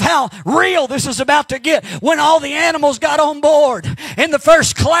of how real this is about to get when all the animals got on board and the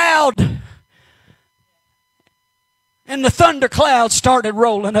first cloud and the thunder cloud started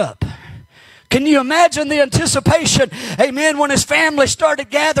rolling up? Can you imagine the anticipation, amen, when his family started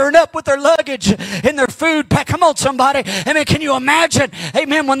gathering up with their luggage and their food pack? Come on, somebody. Amen. Can you imagine,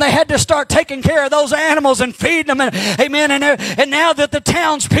 amen, when they had to start taking care of those animals and feeding them? And, amen. And now that the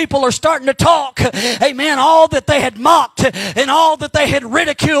townspeople are starting to talk, amen, all that they had mocked and all that they had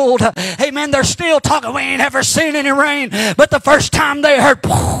ridiculed, amen, they're still talking. We ain't ever seen any rain. But the first time they heard,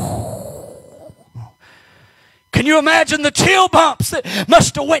 can you imagine the chill bumps that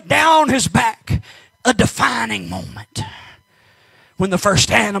must have went down his back? A defining moment. When the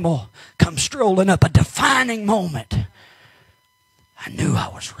first animal comes strolling up, a defining moment. I knew I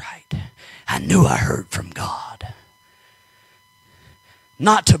was right. I knew I heard from God.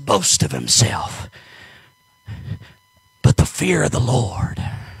 Not to boast of himself, but the fear of the Lord.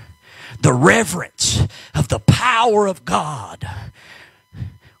 The reverence of the power of God.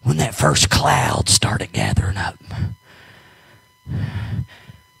 When that first cloud started gathering up,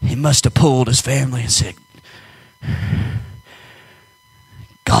 he must have pulled his family and said,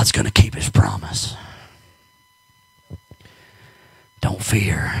 God's going to keep his promise. Don't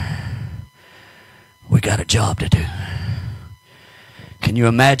fear. We got a job to do. Can you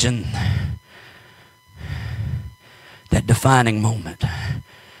imagine that defining moment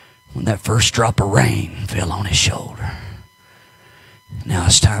when that first drop of rain fell on his shoulder? Now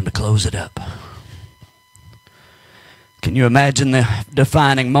it's time to close it up. Can you imagine the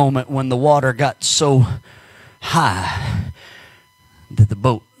defining moment when the water got so high that the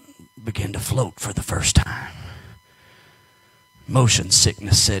boat began to float for the first time? Motion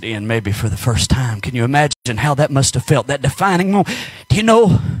sickness set in maybe for the first time. Can you imagine how that must have felt? That defining moment. Do you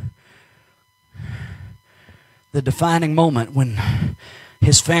know the defining moment when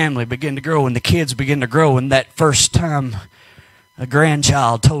his family began to grow and the kids began to grow, and that first time a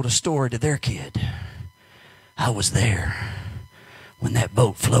grandchild told a story to their kid? I was there when that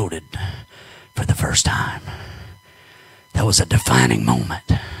boat floated for the first time. That was a defining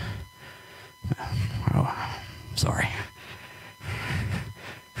moment. Oh, sorry.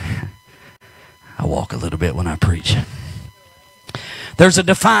 I walk a little bit when I preach. There's a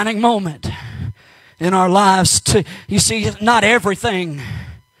defining moment in our lives. You see, not everything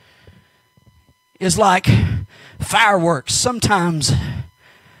is like fireworks. Sometimes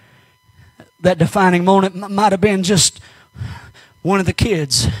that defining moment might have been just one of the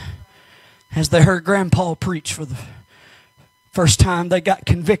kids as they heard Grandpa preach for the first time. They got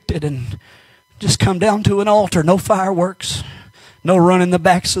convicted and just come down to an altar. No fireworks, no running the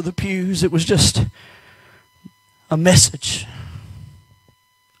backs of the pews. It was just a message.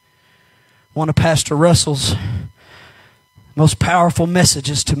 One of Pastor Russell's most powerful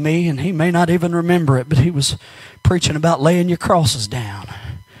messages to me, and he may not even remember it, but he was preaching about laying your crosses down.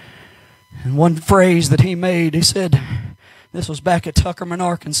 And one phrase that he made, he said, this was back at Tuckerman,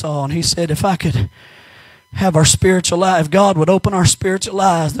 Arkansas, and he said, if I could have our spiritual eyes, if God would open our spiritual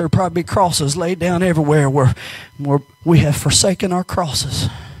eyes, there would probably be crosses laid down everywhere where we have forsaken our crosses.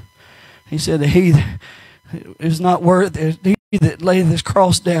 He said that he is not worthy. He that lays his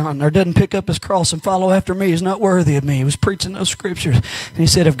cross down or doesn't pick up his cross and follow after me is not worthy of me. He was preaching those scriptures. And he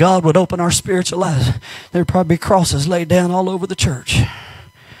said if God would open our spiritual eyes, there'd probably be crosses laid down all over the church.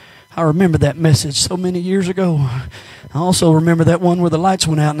 I remember that message so many years ago. I also remember that one where the lights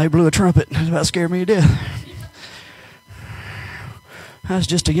went out and they blew a trumpet. It about scared me to death. I was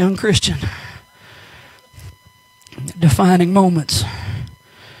just a young Christian. Defining moments.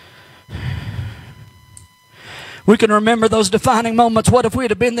 We can remember those defining moments. What if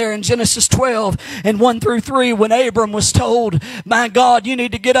we'd have been there in Genesis 12 and 1 through 3 when Abram was told, my God, you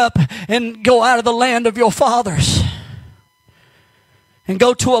need to get up and go out of the land of your fathers and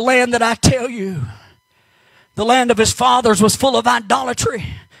go to a land that I tell you. The land of his fathers was full of idolatry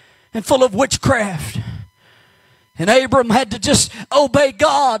and full of witchcraft. And Abram had to just obey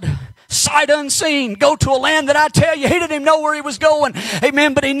God, sight unseen, go to a land that I tell you. He didn't even know where he was going.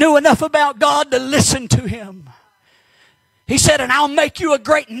 Amen. But he knew enough about God to listen to him. He said, and I'll make you a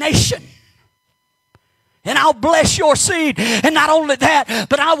great nation. And I'll bless your seed. And not only that,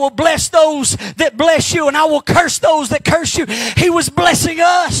 but I will bless those that bless you. And I will curse those that curse you. He was blessing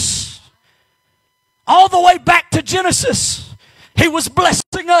us. All the way back to Genesis. He was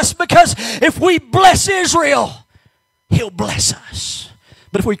blessing us because if we bless Israel, he'll bless us.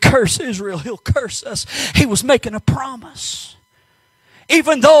 But if we curse Israel, he'll curse us. He was making a promise.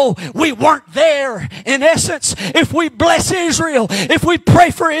 Even though we weren't there, in essence, if we bless Israel, if we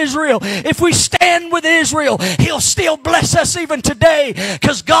pray for Israel, if we stand with Israel, he'll still bless us even today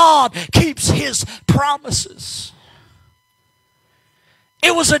because God keeps his promises.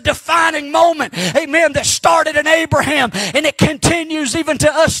 It was a defining moment, amen, that started in Abraham and it continues even to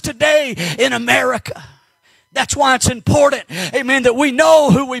us today in America. That's why it's important, amen, that we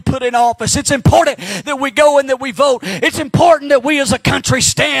know who we put in office. It's important that we go and that we vote. It's important that we as a country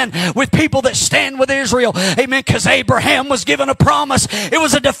stand with people that stand with Israel, amen, because Abraham was given a promise. It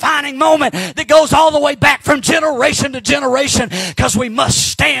was a defining moment that goes all the way back from generation to generation because we must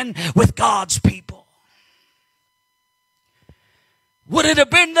stand with God's people. Would it have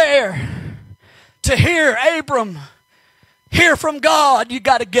been there to hear Abram hear from God? You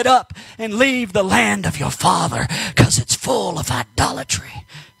got to get up and leave the land of your father because it's full of idolatry.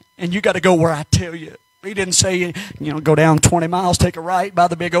 And you got to go where I tell you. He didn't say, go down 20 miles, take a right by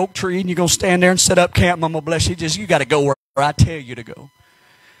the big oak tree, and you go stand there and set up camp, and I'm going to bless you. You got to go where I tell you to go.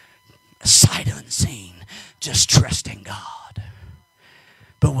 Sight unseen, just trusting God.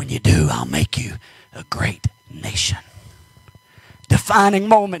 But when you do, I'll make you a great nation. Defining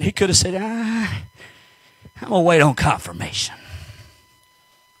moment. He could have said, I'm going to wait on confirmation.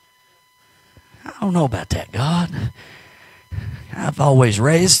 I don't know about that, God. I've always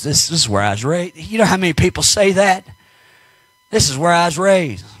raised, this is where I was raised. You know how many people say that? This is where I was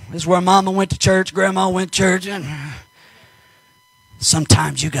raised. This is where Mama went to church, Grandma went to church. And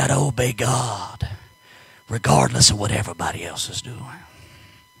sometimes you got to obey God, regardless of what everybody else is doing.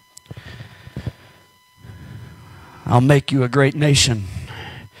 I'll make you a great nation.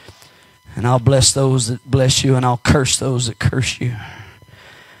 And I'll bless those that bless you, and I'll curse those that curse you.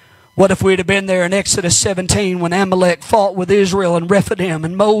 What if we'd have been there in Exodus 17 when Amalek fought with Israel and Rephidim,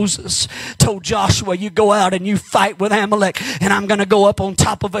 and Moses told Joshua, you go out and you fight with Amalek, and I'm going to go up on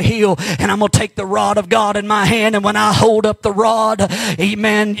top of a hill and I'm going to take the rod of God in my hand, and when I hold up the rod,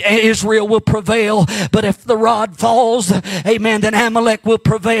 amen, Israel will prevail. But if the rod falls, amen, then Amalek will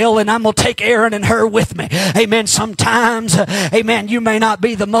prevail, and I'm going to take Aaron and her with me. Amen. Sometimes, amen, you may not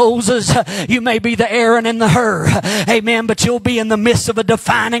be the Moses, you may be the Aaron and the her, amen, but you'll be in the midst of a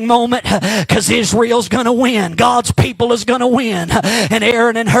defining moment because Israel's going to win. God's people is going to win. And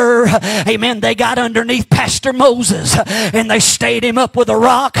Aaron and her, amen, they got underneath Pastor Moses and they stayed him up with a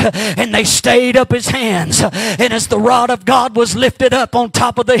rock and they stayed up his hands. And as the rod of God was lifted up on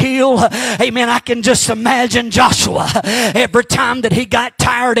top of the hill, amen, I can just imagine Joshua. Every time that he got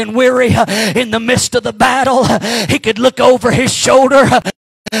tired and weary in the midst of the battle, he could look over his shoulder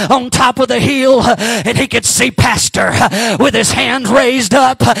on top of the hill and he could see Pastor with his hands raised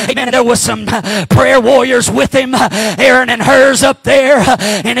up. Amen. There was some prayer warriors with him, Aaron and hers up there,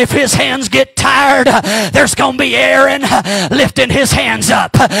 and if his hands get tired, there's gonna be Aaron lifting his hands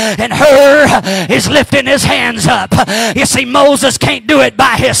up and her is lifting his hands up. You see, Moses can't do it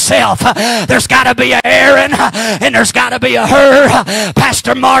by himself. There's gotta be an Aaron and there's gotta be a her.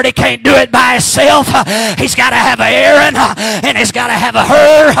 Pastor Marty can't do it by himself. He's gotta have an Aaron and he's gotta have a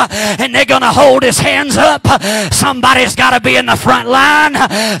her. together and they're going to hold his hands up. Somebody's got to be in the front line.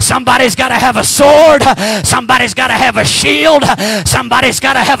 Somebody's got to have a sword. Somebody's got to have a shield. Somebody's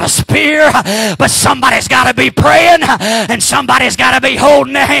got to have a spear. But somebody's got to be praying, and somebody's got to be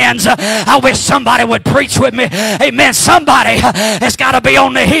holding their hands. I wish somebody would preach with me. Amen. Somebody has got to be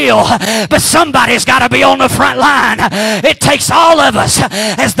on the hill, but somebody's got to be on the front line. It takes all of us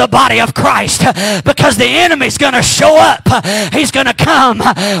as the body of Christ, because the enemy's going to show up. He's going to come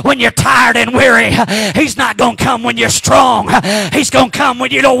when you're tired and weary. He's not going to come when you're strong. He's going to come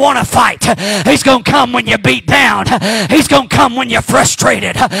when you don't want to fight. He's going to come when you're beat down. He's going to come when you're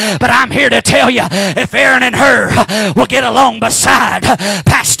frustrated. But I'm here to tell you, if Aaron and her will get along beside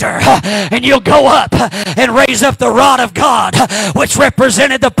Pastor, and you'll go up and raise up the rod of God, which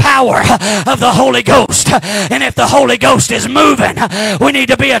represented the power of the Holy Ghost. And if the Holy Ghost is moving, we need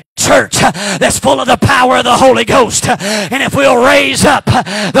to be a church that's full of the power of the Holy Ghost. And if we'll raise up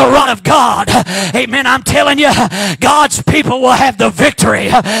the rod of God, amen, I'm telling you, God's people will have the victory,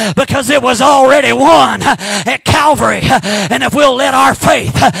 because it was already won at Calvary. And if we'll let our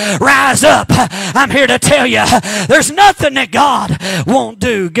faith rise up, I'm here to tell you, there's nothing that God won't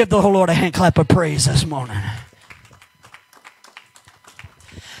do. Give the Lord a hand clap of praise this morning.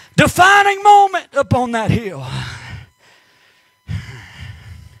 Defining moment upon that hill.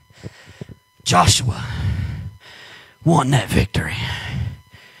 Joshua won that victory.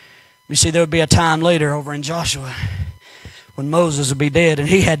 You see, there would be a time later over in Joshua when Moses would be dead and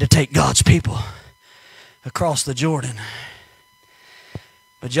he had to take God's people across the Jordan.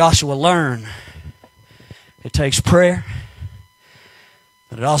 But Joshua learned it takes prayer,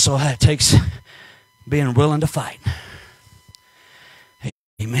 but it also takes being willing to fight.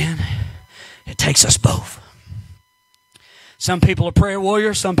 Amen. It takes us both. Some people are prayer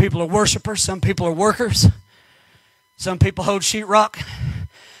warriors. Some people are worshipers. Some people are workers. Some people hold sheetrock.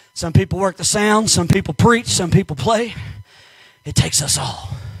 Some people work the sound. Some people preach. Some people play. It takes us all.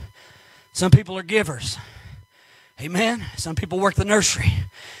 Some people are givers. Amen. Some people work the nursery.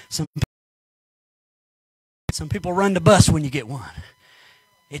 Some people run the bus when you get one.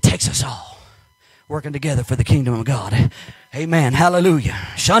 It takes us all working together for the kingdom of God. Amen. Hallelujah.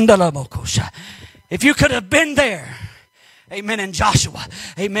 If you could have been there, amen, in Joshua,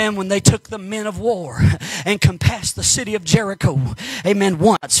 amen, when they took the men of war and compassed the city of Jericho, amen,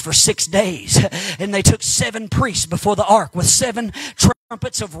 once for 6 days. And they took 7 priests before the ark with 7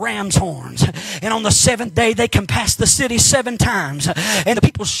 trumpets of ram's horns. And on the 7th day, they compassed the city 7 times. And the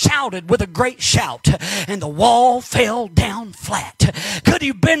people shouted with a great shout, and the wall fell down flat. Could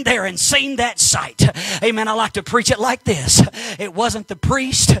you been there and seen that sight? Amen. I like to preach it like this. It wasn't the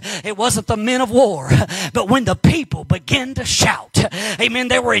priest. It wasn't the men of war. But when the people began to shout, amen,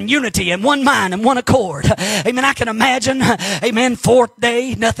 they were in unity and one mind and one accord. Amen. I can imagine, amen, 4th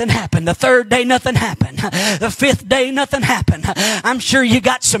day, nothing happened. The 3rd day, nothing happened. The 5th day, nothing happened. I'm sure you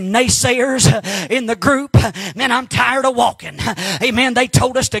got some naysayers in the group. Man, I'm tired of walking. Amen. They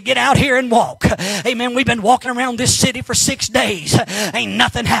told us to get out here and walk. Amen. We've been walking around this city for 6 days. Ain't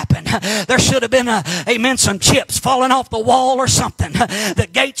nothing happened. There should have been, amen, some chips falling off the wall or something. The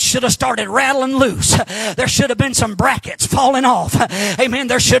gates should have started rattling loose. There should have been some brackets falling off. Amen.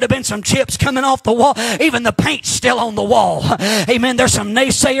 There should have been some chips coming off the wall. Even the paint's still on the wall. Amen. There's some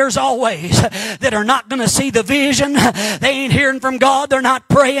naysayers always that are not going to see the vision. They ain't hearing from God. They're not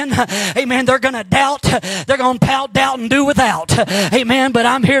praying. Amen. They're going to doubt. They're going to pout, doubt, and do without. Amen. But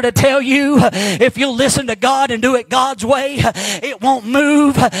I'm here to tell you, if you'll listen to God and do it God's way, it won't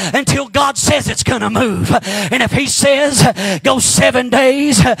move until God says it's going to move. And if He says go 7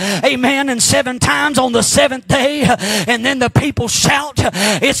 days, amen, and 7 times on the 7th day, and then the people shout,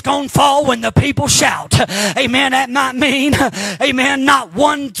 it's going to fall when the people shout. Amen. That might mean, amen, not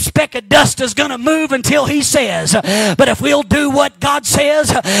one speck of dust is going to move until He says. But if we'll do what God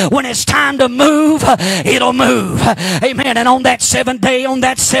says, when it's time to move, it'll move. Amen. And on that 7th day, on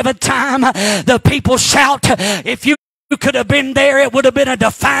that 7th time, the people shout. If you could have been there, it would have been a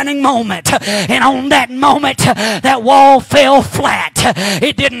defining moment. And on that moment, that wall fell flat.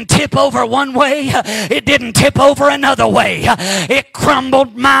 It didn't tip over one way. It didn't tip over another way. It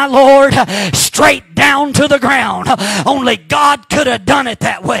crumbled, my Lord, straight down to the ground. Only God could have done it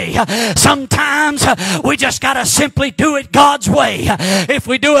that way. Sometimes we just got to simply do it God's way. If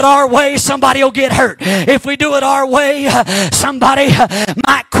we do it our way, somebody will get hurt. If we do it our way, somebody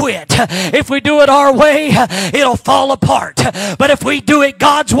might quit. If we do it our way, it'll fall apart. But if we do it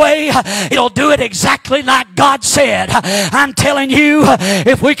God's way, it'll do it exactly like God said. I'm telling you,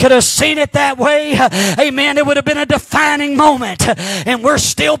 if we could have seen it that way, amen, it would have been a defining moment. And we're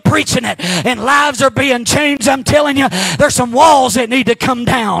still preaching it, and lives are being changed. I'm telling you, there's some walls that need to come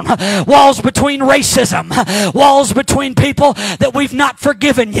down. Walls between racism. Walls between people that we've not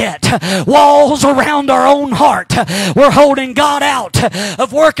forgiven yet. Walls around our own heart. We're holding God out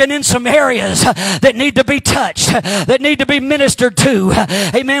of working in some areas that need to be touched, that need to be ministered to.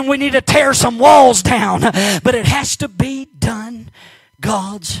 Amen. We need to tear some walls down, but it has to be done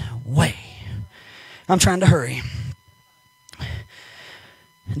God's way. I'm trying to hurry.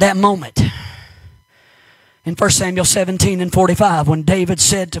 That moment in 1 Samuel 17 and 45, when David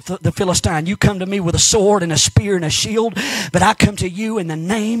said to the Philistine, you come to me with a sword and a spear and a shield, but I come to you in the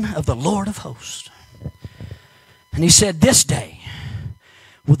name of the Lord of hosts. And he said, this day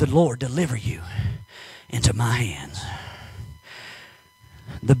will the Lord deliver you into my hands.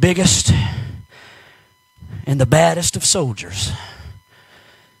 The biggest and the baddest of soldiers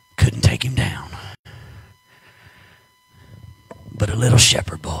couldn't take him down. But a little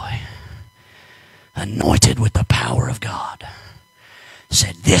shepherd boy, anointed with the power of God,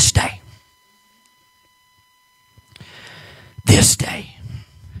 said, this day,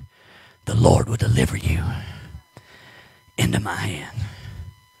 the Lord will deliver you into my hand.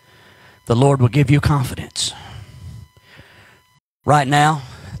 The Lord will give you confidence. Right now,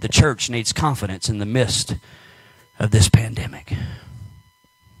 the church needs confidence in the midst of this pandemic.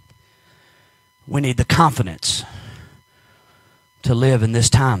 We need the confidence to live in this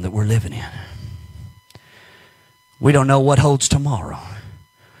time that we're living in. We don't know what holds tomorrow,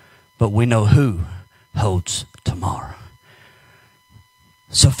 but we know who holds tomorrow.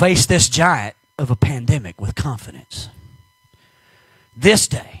 So face this giant of a pandemic with confidence. This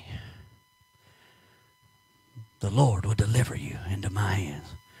day, the Lord will deliver you into my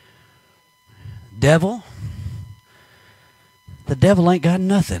hands. Devil, the devil ain't got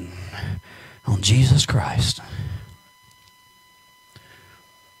nothing on Jesus Christ.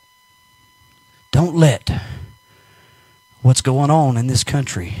 Don't let what's going on in this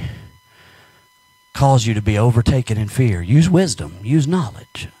country cause you to be overtaken in fear. Use wisdom. Use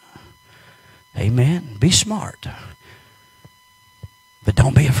knowledge. Amen. Be smart. But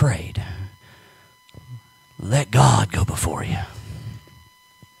don't be afraid. Let God go before you.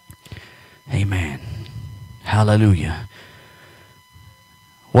 Amen. Hallelujah.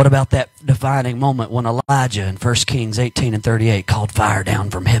 What about that defining moment when Elijah in 1 Kings 18 and 38 called fire down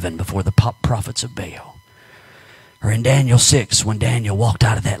from heaven before the prophets of Baal? Or in Daniel 6 when Daniel walked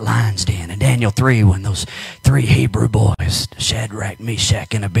out of that lion's den. In Daniel 3 when those 3 Hebrew boys, Shadrach,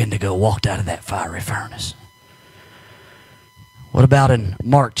 Meshach, and Abednego, walked out of that fiery furnace? What about in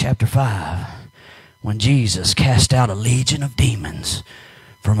Mark chapter 5 when Jesus cast out a legion of demons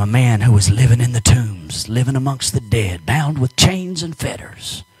from a man who was living in the tombs, living amongst the dead, bound with chains and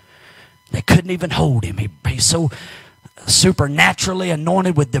fetters? They couldn't even hold him. He's so supernaturally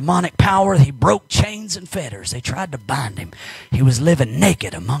anointed with demonic power, he broke chains and fetters. They tried to bind him. He was living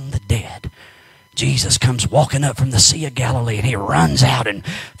naked among the dead. Jesus comes walking up from the Sea of Galilee, and he runs out and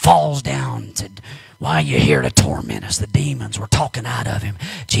falls down and said, why are you here to torment us? The demons were talking out of him.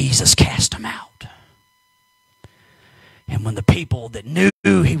 Jesus cast them out. And when the people that knew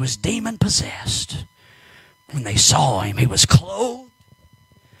he was demon-possessed, when they saw him, he was clothed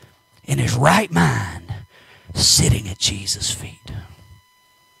in his right mind, sitting at Jesus' feet.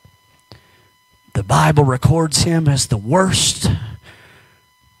 The Bible records him as the most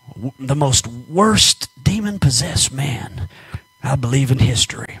worst demon-possessed man, I believe, in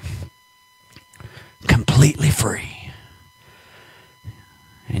history. Completely free.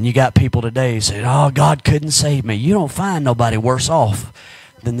 And you got people today who say, oh, God couldn't save me. You don't find nobody worse off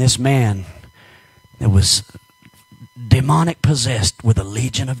than this man that was demonic possessed with a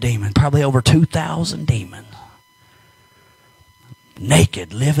legion of demons. Probably over 2,000 demons.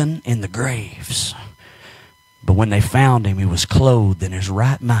 Naked, living in the graves. But when they found him, he was clothed in his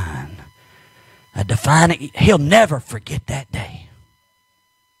right mind. He'll never forget that day.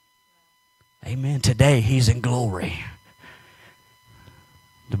 Amen. Today, he's in glory.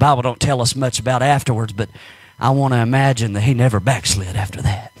 The Bible don't tell us much about afterwards, but I want to imagine that he never backslid after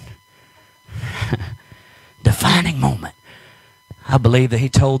that. Defining moment. I believe that he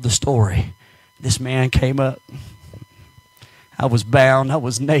told the story. This man came up. I was bound. I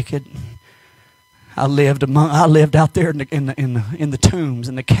was naked. I lived out there in the tombs,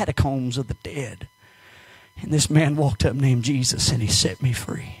 in the catacombs of the dead. And this man walked up named Jesus, and he set me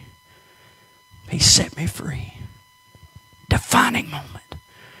free. He set me free. Defining moment.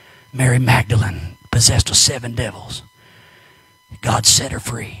 Mary Magdalene, possessed with 7 devils. God set her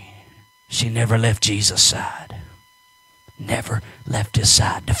free. She never left Jesus' side. Never left his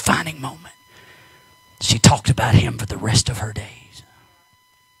side. Defining moment. She talked about him for the rest of her days.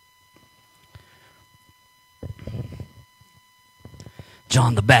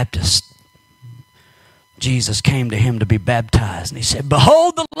 John the Baptist, Jesus came to him to be baptized, and he said,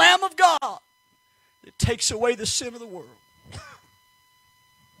 "Behold the Lamb of God that takes away the sin of the world."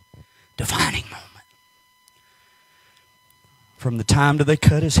 Defining moment. From the time that they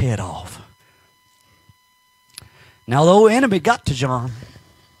cut his head off. Now the old enemy got to John.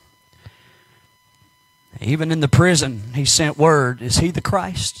 Even in the prison, he sent word, "Is he the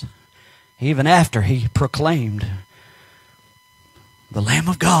Christ?" Even after he proclaimed, "The Lamb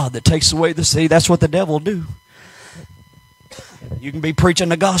of God that takes away the sin." That's what the devil will do. You can be preaching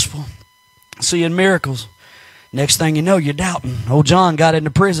the gospel, seeing miracles. Next thing you know, you're doubting. Old John got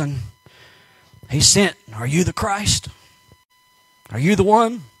into prison. He sent, "Are you the Christ? Are you the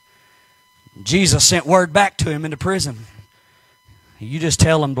one?" Jesus sent word back to him into prison. "You just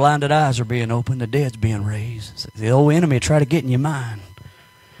tell them blinded eyes are being opened, the dead's being raised." The old enemy will try to get in your mind.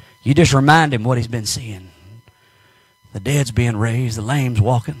 You just remind him what he's been seeing. The dead's being raised, the lame's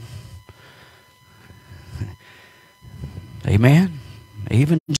walking. Amen.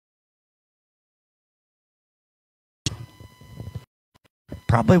 Even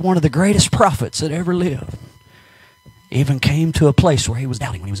probably one of the greatest prophets that ever lived even came to a place where he was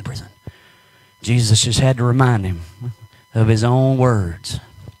doubting when he was in prison. Jesus just had to remind him of his own words.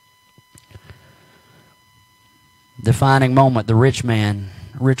 Defining moment, the rich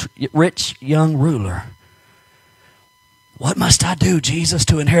young ruler. "What must I do, Jesus,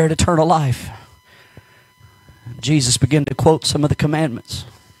 to inherit eternal life?" Jesus began to quote some of the commandments.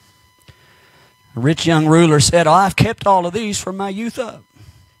 The rich young ruler said, "Oh, I've kept all of these from my youth up.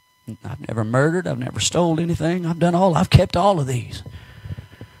 I've never murdered, I've never stole anything, I've kept all of these."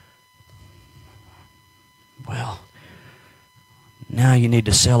 "Well, now you need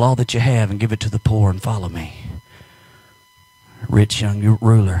to sell all that you have and give it to the poor and follow me." Rich young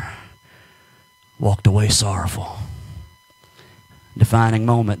ruler walked away sorrowful. Defining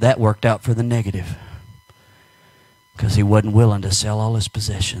moment, that worked out for the negative, because he wasn't willing to sell all his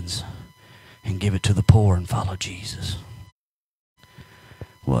possessions and give it to the poor and follow Jesus.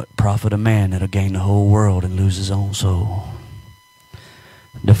 What profit a man that'll gain the whole world and lose his own soul?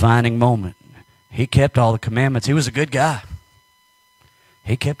 Defining moment, he kept all the commandments. He was a good guy.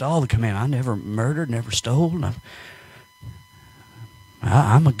 He kept all the commandments. "I never murdered, never stole.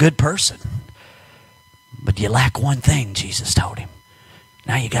 I'm a good person." "But you lack one thing," Jesus told him.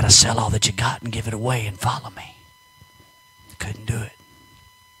 "Now you got to sell all that you got and give it away and follow me." Couldn't do it.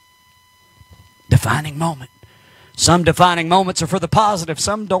 Defining moment. Some defining moments are for the positive.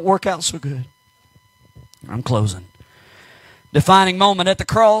 Some don't work out so good. I'm closing. Defining moment at the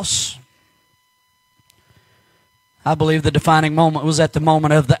cross. I believe the defining moment was at the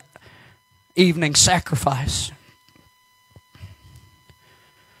moment of the evening sacrifice.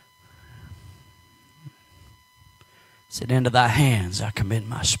 It said, "Into thy hands I commend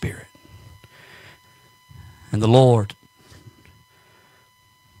my spirit." And the Lord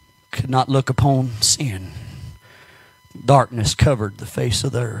could not look upon sin. Darkness covered the face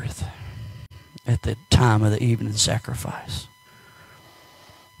of the earth at the time of the evening sacrifice.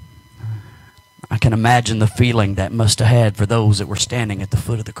 I can imagine the feeling that must have had for those that were standing at the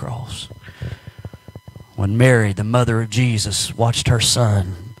foot of the cross. When Mary, the mother of Jesus, watched her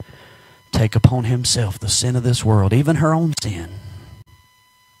son take upon himself the sin of this world, even her own sin.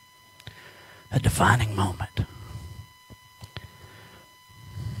 A defining moment.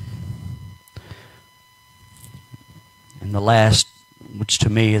 And the last, which to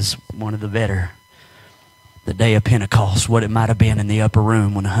me is one of the better, the day of Pentecost, what it might have been in the upper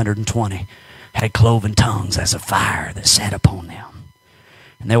room when 120 had cloven tongues as a fire that sat upon them.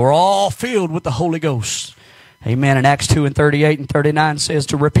 And they were all filled with the Holy Ghost. Amen. And Acts 2 and 38 and 39 says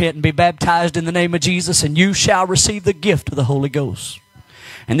to repent and be baptized in the name of Jesus, and you shall receive the gift of the Holy Ghost.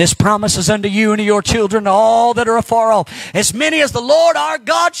 And this promise is unto you and to your children, all that are afar off, as many as the Lord our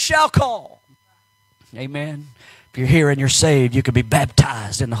God shall call. Amen. If you're here and you're saved, you can be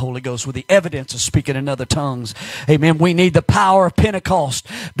baptized in the Holy Ghost with the evidence of speaking in other tongues. Amen. We need the power of Pentecost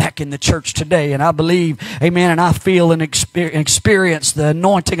back in the church today. And I believe, amen, and I feel and experience the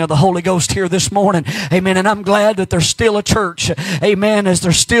anointing of the Holy Ghost here this morning. Amen. And I'm glad that there's still a church. Amen. As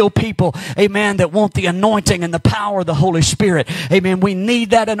there's still people, amen, that want the anointing and the power of the Holy Spirit. Amen. We need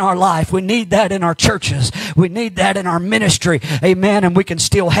that in our life. We need that in our churches. We need that in our ministry. Amen. And we can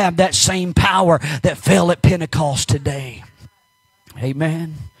still have that same power that fell at Pentecost today.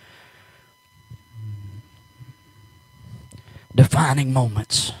 Amen. Defining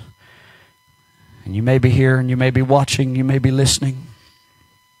moments. And you may be here and you may be watching, you may be listening.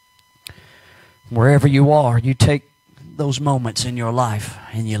 Wherever you are, you take those moments in your life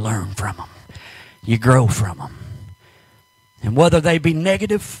and you learn from them. You grow from them. And whether they be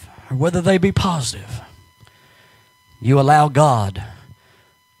negative or whether they be positive, you allow God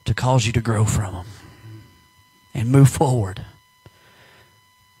to cause you to grow from them and move forward.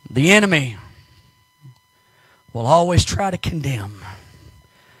 The enemy will always try to condemn.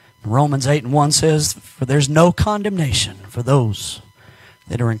 Romans 8:1 says, "For there's no condemnation for those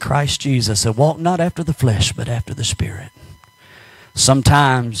that are in Christ Jesus, that walk not after the flesh, but after the Spirit."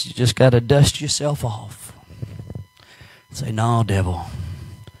 Sometimes you just got to dust yourself off. Say, "No, devil.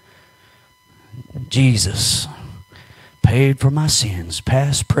 Jesus paid for my sins,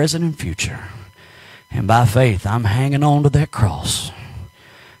 past, present, and future. And by faith, I'm hanging on to that cross.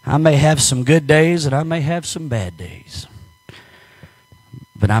 I may have some good days and I may have some bad days.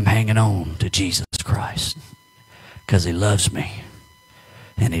 But I'm hanging on to Jesus Christ because He loves me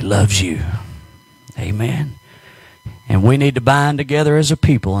and He loves you." Amen. And we need to bind together as a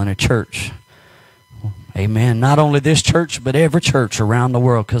people in a church. Amen. Not only this church, but every church around the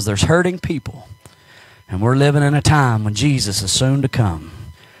world, because there's hurting people. And we're living in a time when Jesus is soon to come.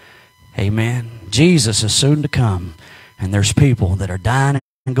 Amen. Jesus is soon to come. And there's people that are dying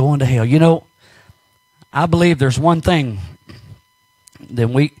and going to hell. You know, I believe there's one thing that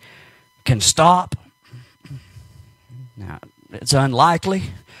we can stop. Now, it's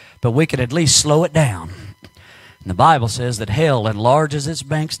unlikely, but we can at least slow it down. And the Bible says that hell enlarges its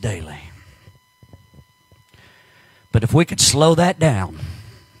banks daily. But if we could slow that down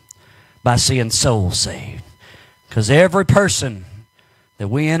by seeing souls saved. Because every person that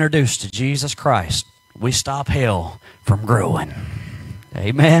we introduce to Jesus Christ, we stop hell from growing.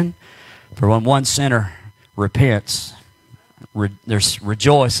 Amen. For when one sinner repents, there's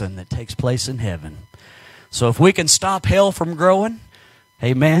rejoicing that takes place in heaven. So if we can stop hell from growing,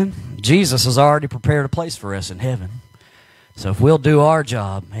 amen, Jesus has already prepared a place for us in heaven. So if we'll do our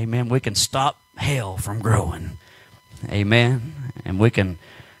job, amen, we can stop hell from growing. Amen. And we can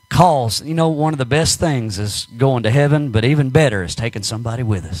cause, you know, one of the best things is going to heaven, but even better is taking somebody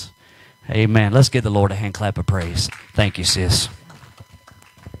with us. Amen. Let's give the Lord a hand clap of praise. Thank you, sis.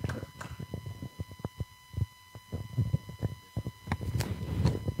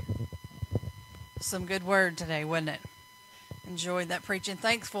 Some good word today, wasn't it? Enjoyed that preaching.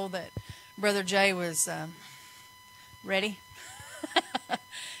 Thankful that Brother Jay was ready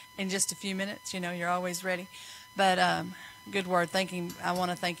in just a few minutes. You know, you're always ready. But good word. I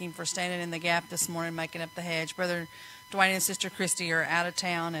want to thank him for standing in the gap this morning, making up the hedge. Brother Dwayne and Sister Christy are out of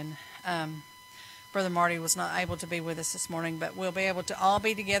town, and Brother Marty was not able to be with us this morning, but we'll be able to all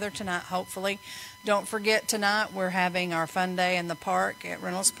be together tonight, hopefully. Don't forget, tonight we're having our fun day in the park, at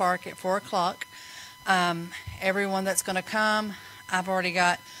Reynolds Park, at 4 o'clock. Everyone that's going to come, I've already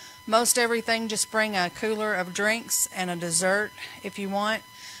got most everything. Just bring a cooler of drinks and a dessert if you want.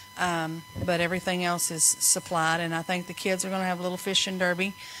 But everything else is supplied, and I think the kids are going to have a little fishing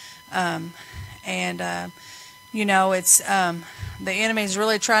derby. You know, it's the enemy's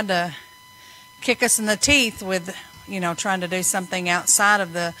really tried to kick us in the teeth with, you know, trying to do something outside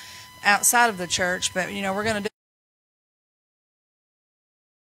of the church. But you know, we're going to do